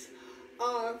anxieties,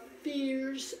 our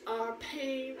fears, our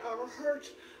pain, our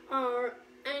hurt, our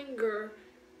anger,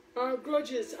 our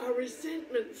grudges, our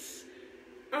resentments,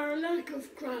 our lack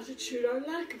of gratitude, our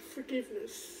lack of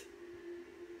forgiveness,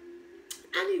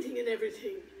 anything and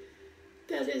everything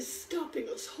that is stopping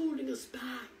us, holding us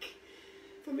back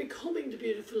from becoming the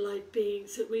beautiful light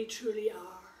beings that we truly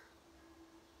are.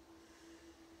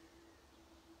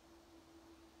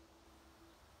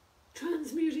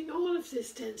 Transmuting all of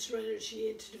this denser energy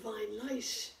into divine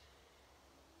light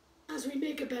as we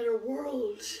make a better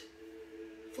world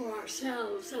for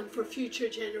ourselves and for future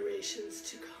generations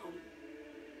to come.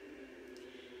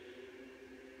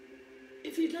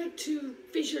 If you'd like to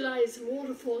visualize a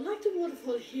waterfall, like the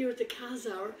waterfall here at the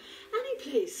Casa, or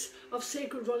any place of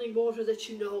sacred running water that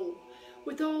you know,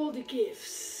 with all the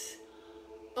gifts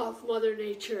of Mother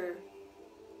Nature,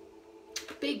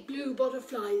 big blue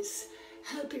butterflies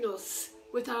helping us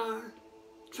with our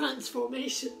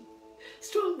transformation,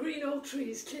 strong green oak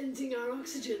trees cleansing our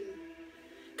oxygen,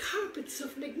 carpets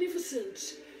of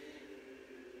magnificent,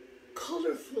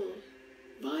 colourful,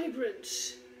 vibrant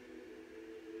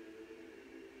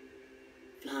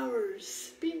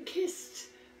flowers being kissed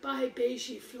by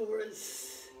beigey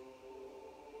floras,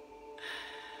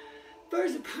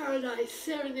 birds of paradise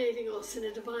serenading us in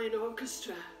a divine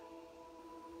orchestra,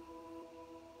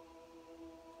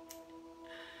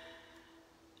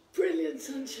 brilliant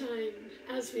sunshine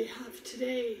as we have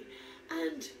today,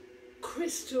 and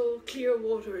crystal clear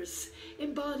waters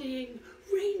embodying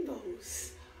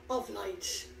rainbows of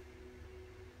light.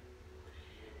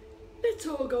 Let's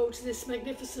all go to this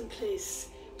magnificent place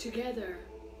together.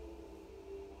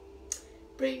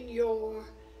 Bring your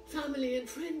family and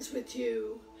friends with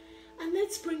you, and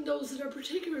let's bring those that are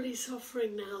particularly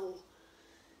suffering now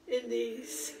in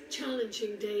these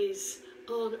challenging days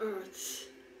on earth.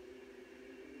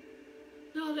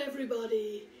 Not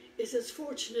everybody is as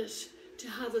fortunate to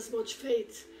have as much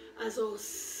faith as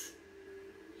us,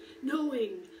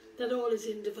 knowing that all is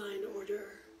in divine order.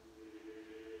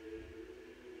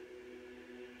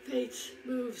 Faith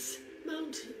moves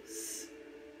mountains.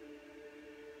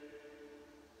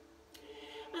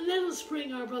 And let us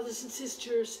bring our brothers and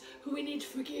sisters who we need to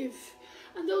forgive,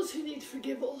 and those who need to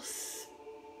forgive us.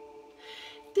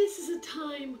 This is a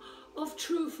time of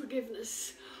true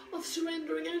forgiveness, of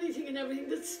surrendering anything and everything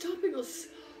that's stopping us,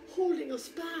 holding us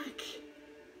back,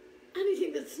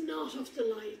 anything that's not of the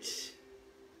light.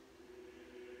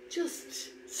 Just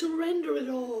surrender it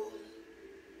all,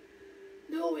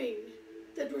 knowing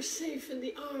that we're safe in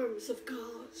the arms of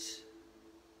God.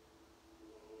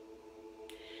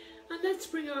 And let's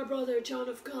bring our brother John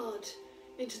of God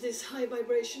into this high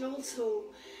vibration also,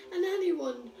 and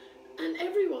anyone and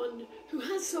everyone who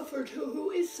has suffered,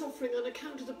 who is suffering on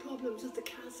account of the problems of the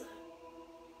Casa.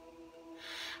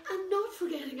 And not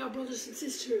forgetting our brothers and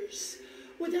sisters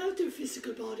without their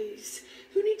physical bodies,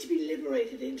 who need to be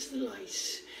liberated into the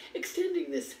light,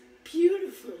 extending this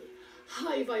beautiful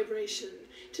high vibration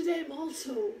to them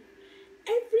also.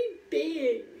 Every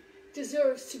being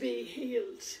deserves to be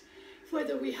healed,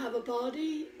 whether we have a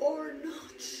body or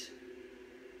not.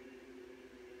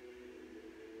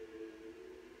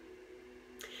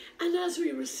 And as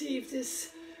we receive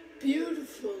this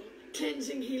beautiful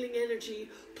cleansing, healing energy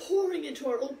pouring into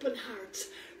our open hearts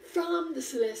from the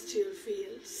celestial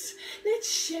fields, let's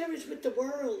share it with the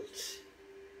world.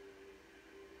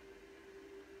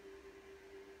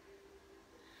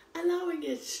 Allowing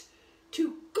it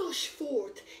to gush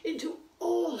forth into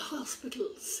all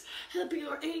hospitals, helping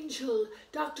our angel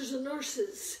doctors and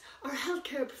nurses, our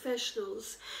healthcare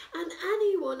professionals, and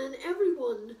anyone and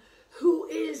everyone who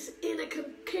is in a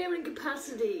caring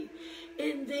capacity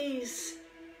in these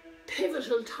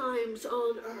pivotal times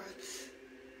on earth.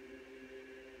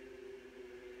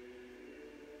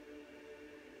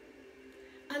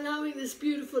 allowing this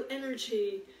beautiful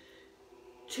energy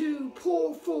to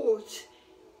pour forth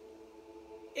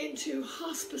into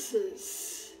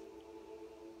hospices,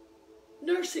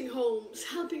 nursing homes,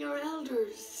 helping our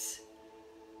elders,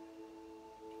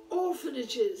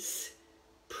 orphanages,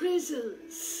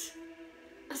 prisons,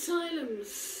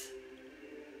 asylums,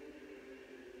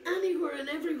 anywhere and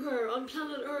everywhere on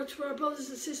planet Earth where our brothers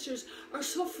and sisters are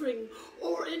suffering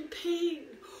or in pain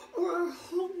or are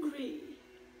hungry.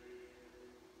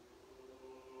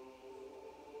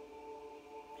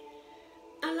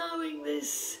 Allowing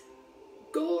this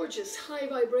gorgeous high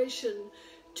vibration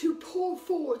to pour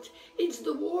forth into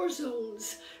the war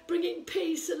zones, bringing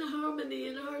peace and harmony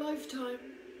in our lifetime.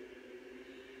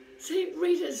 Saint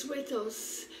Rita's with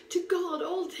us. To God,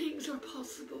 all things are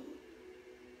possible.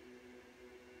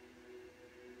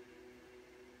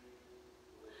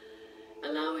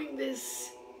 Allowing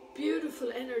this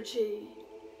beautiful energy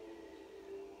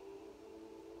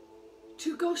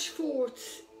to gush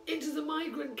forth into the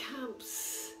migrant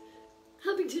camps,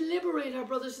 helping to liberate our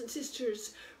brothers and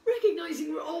sisters,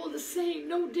 recognizing we're all the same,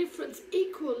 no difference,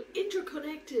 equal,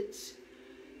 interconnected,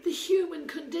 the human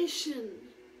condition.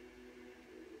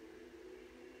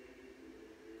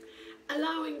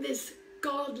 Allowing this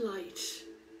God light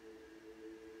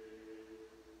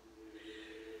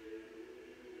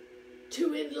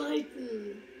to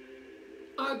enlighten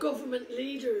our government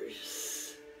leaders.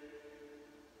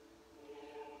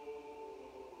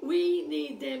 We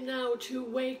need them now to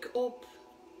wake up,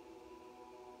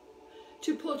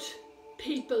 to put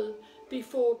people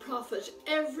before profit.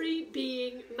 Every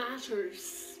being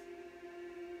matters.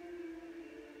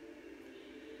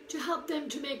 To help them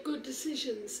to make good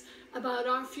decisions about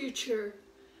our future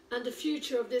and the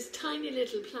future of this tiny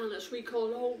little planet we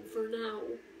call home for now.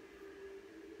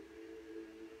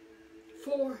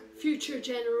 For future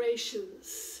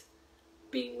generations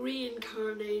being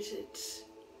reincarnated,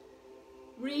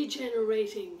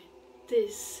 regenerating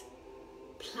this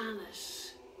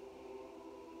planet.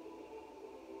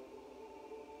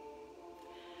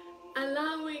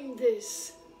 Allowing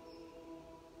this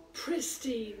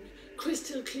pristine,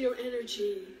 crystal clear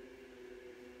energy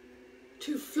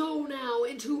to flow now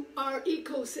into our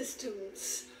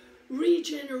ecosystems,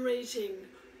 regenerating,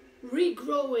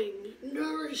 regrowing,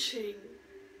 nourishing.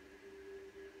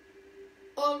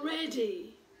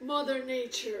 Already, Mother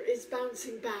Nature is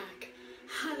bouncing back.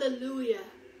 Hallelujah.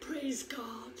 Praise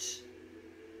God.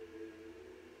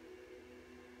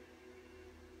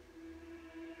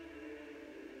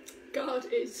 God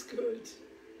is good.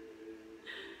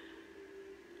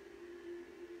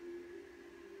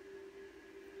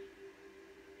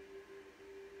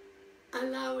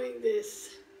 Allowing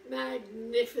this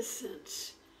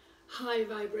magnificent high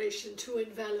vibration to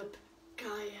envelop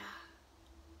Gaia,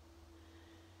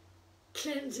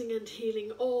 cleansing and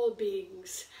healing all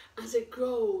beings as it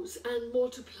grows and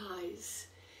multiplies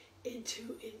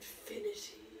into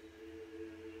infinity.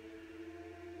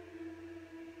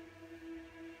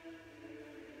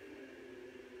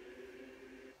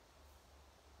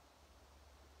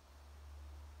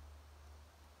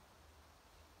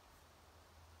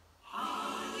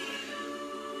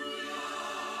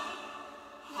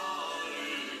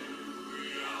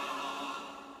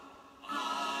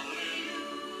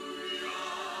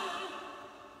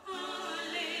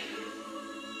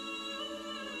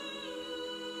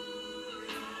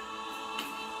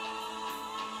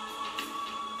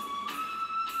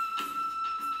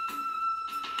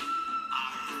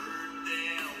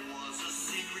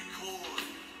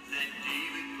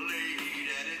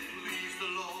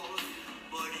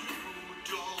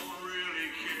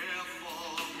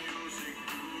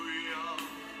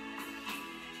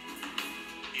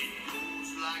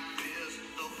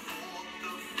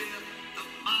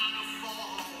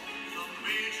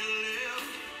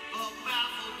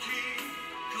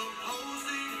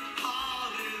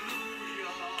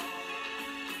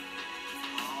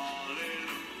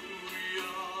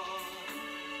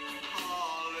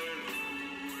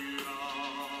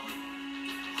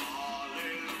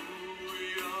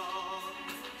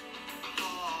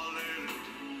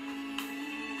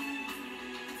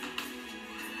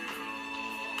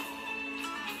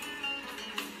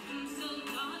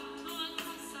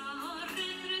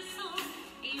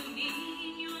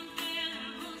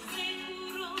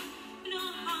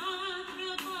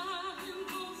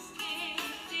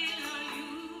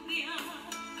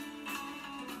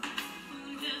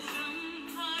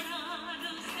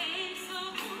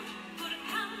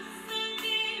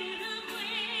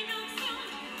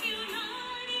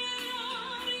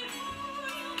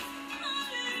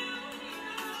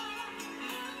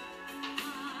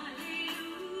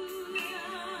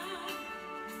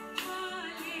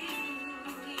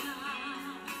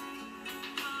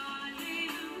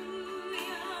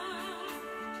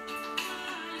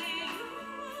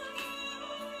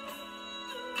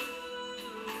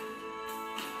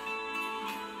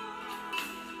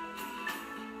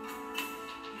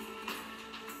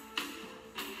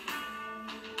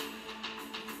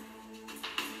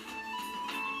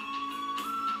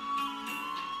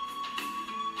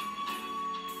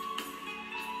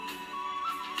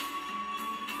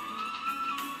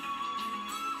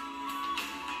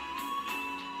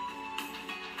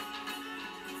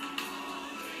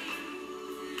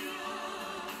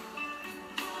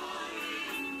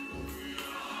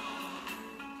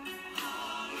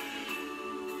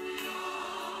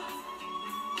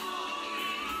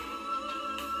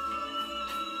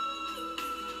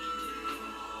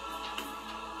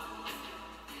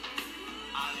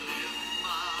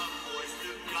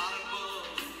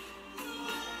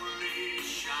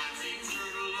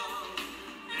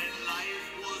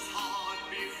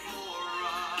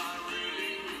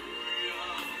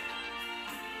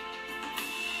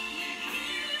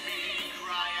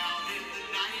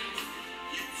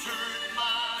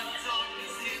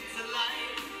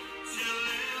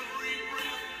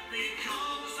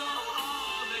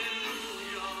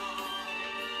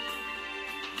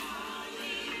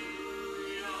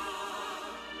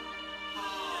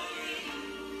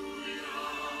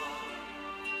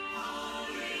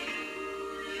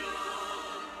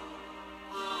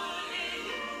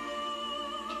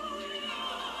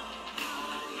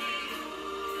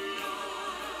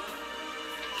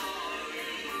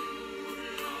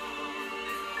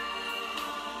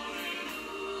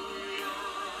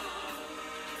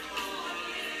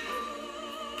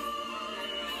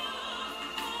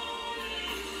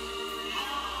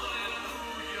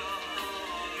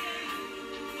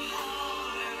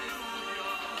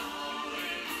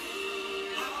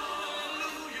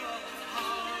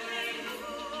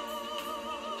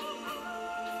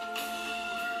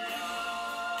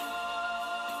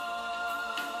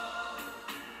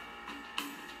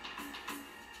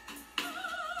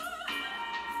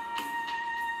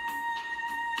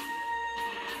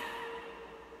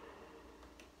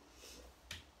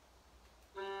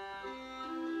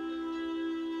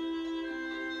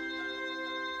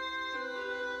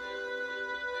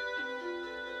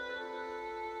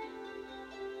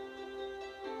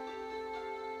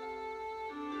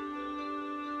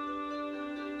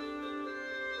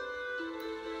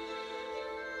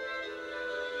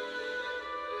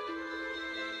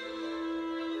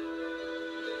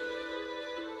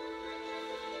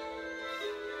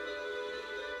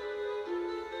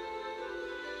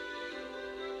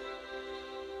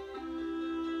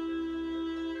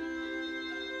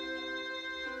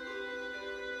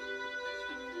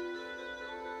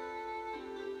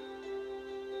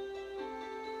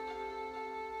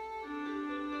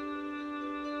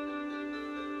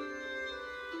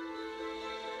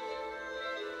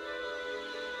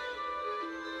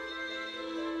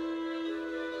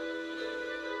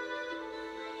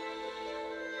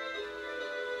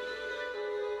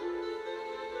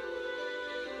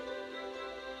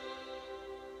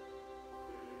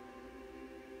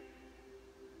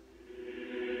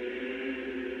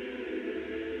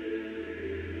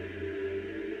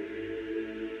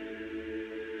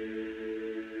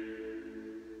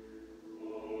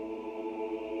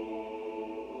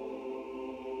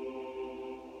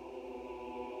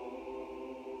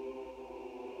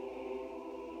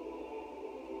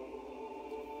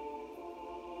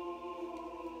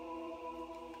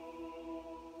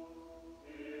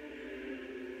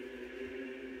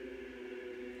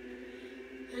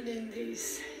 And in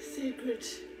these sacred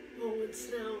moments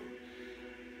now,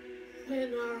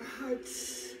 when our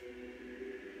hearts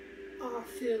are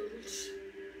filled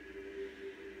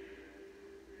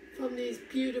from these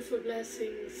beautiful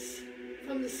blessings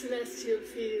from the celestial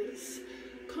fields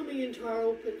coming into our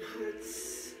open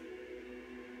hearts,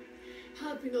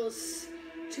 helping us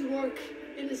to work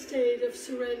in a state of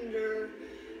surrender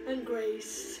and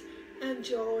grace and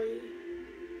joy,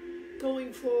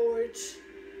 going forward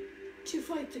to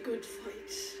fight the good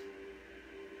fight.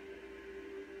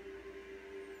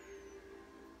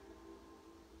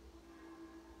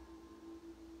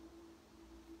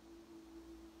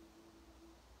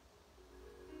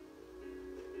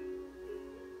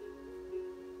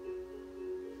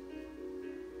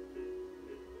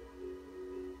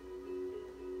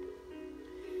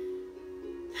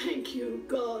 Thank you,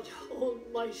 God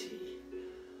Almighty,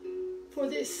 for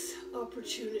this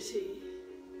opportunity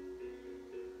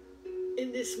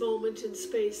in this moment in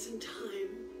space and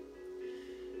time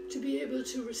to be able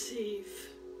to receive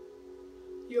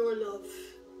your love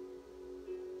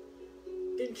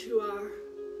into our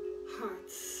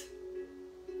hearts,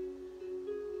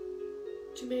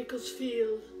 to make us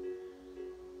feel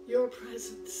your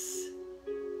presence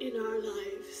in our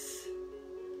lives.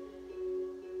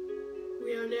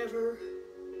 We are never,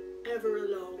 ever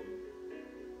alone.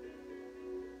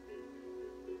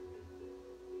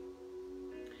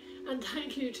 And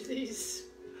thank you to these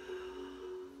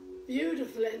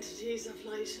beautiful entities of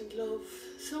light and love,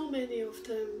 so many of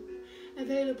them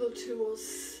available to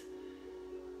us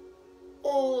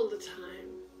all the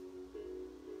time.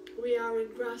 We are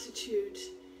in gratitude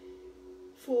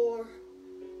for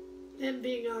them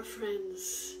being our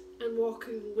friends and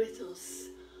walking with us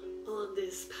on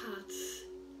this path.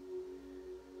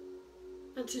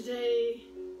 And today,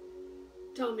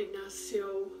 Dom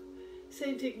Ignacio,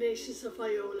 Saint Ignatius of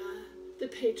Loyola, the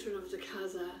patron of the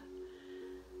Casa,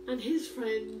 and his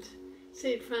friend,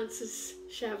 Saint Francis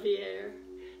Xavier,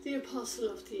 the Apostle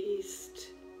of the East,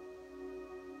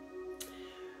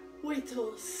 with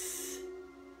us,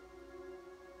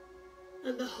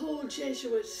 and the whole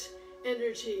Jesuit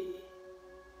energy,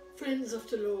 friends of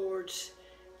the Lord,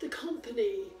 the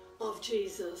company of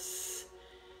Jesus,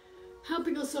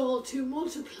 helping us all to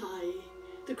multiply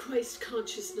the Christ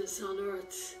consciousness on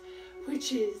earth,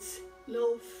 which is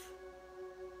love.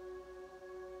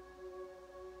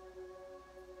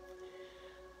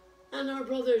 And our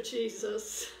brother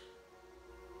Jesus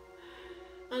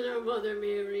and our Mother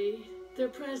Mary, their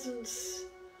presence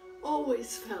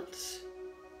always felt,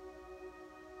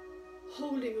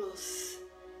 holding us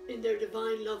in their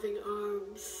divine loving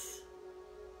arms.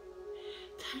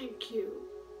 Thank you.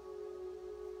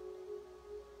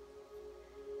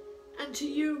 And to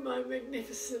you, my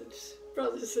magnificent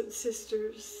brothers and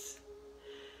sisters,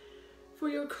 for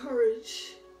your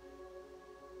courage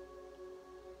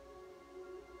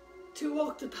to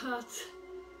walk the path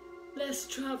less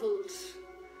travelled.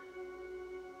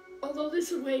 Although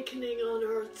this awakening on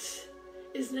earth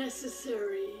is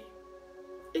necessary,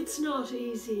 it's not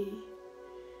easy,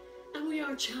 and we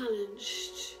are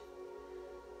challenged.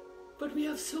 But we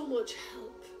have so much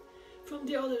help from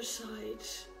the other side.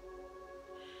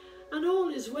 And all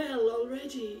is well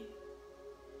already.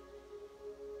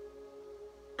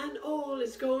 And all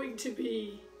is going to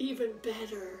be even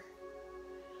better.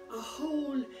 A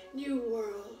whole new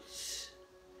world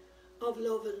of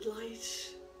love and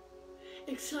light.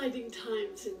 Exciting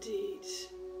times indeed.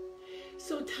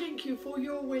 So thank you for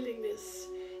your willingness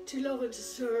to love and to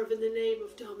serve in the name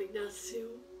of Dom Ignacio,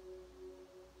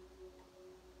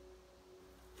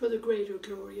 for the greater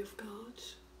glory of God.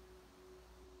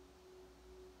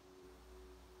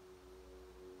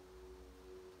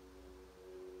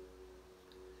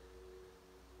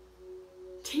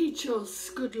 Teach us,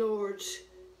 good Lord,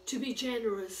 to be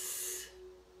generous,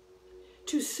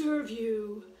 to serve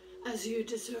you as you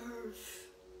deserve,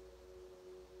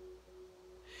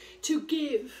 to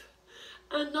give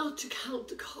and not to count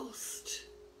the cost,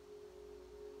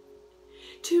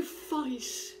 to fight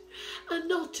and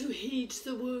not to heed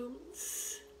the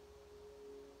wounds,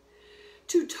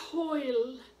 to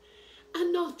toil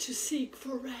and not to seek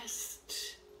for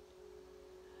rest,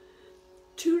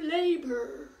 to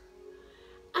labour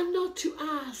and not to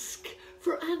ask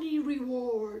for any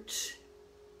reward,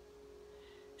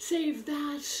 save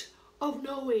that of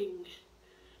knowing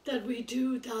that we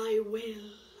do thy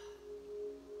will.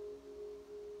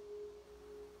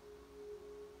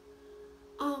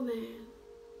 Amen.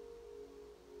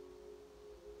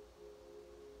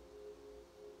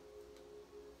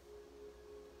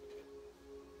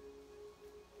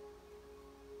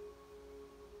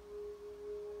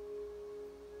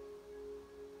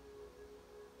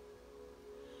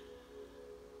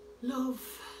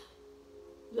 Love,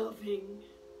 loving,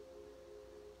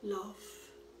 love.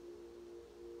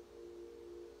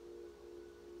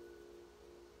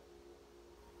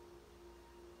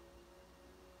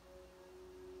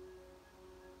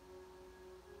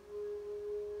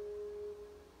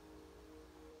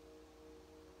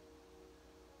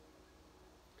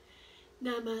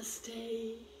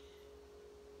 Namaste.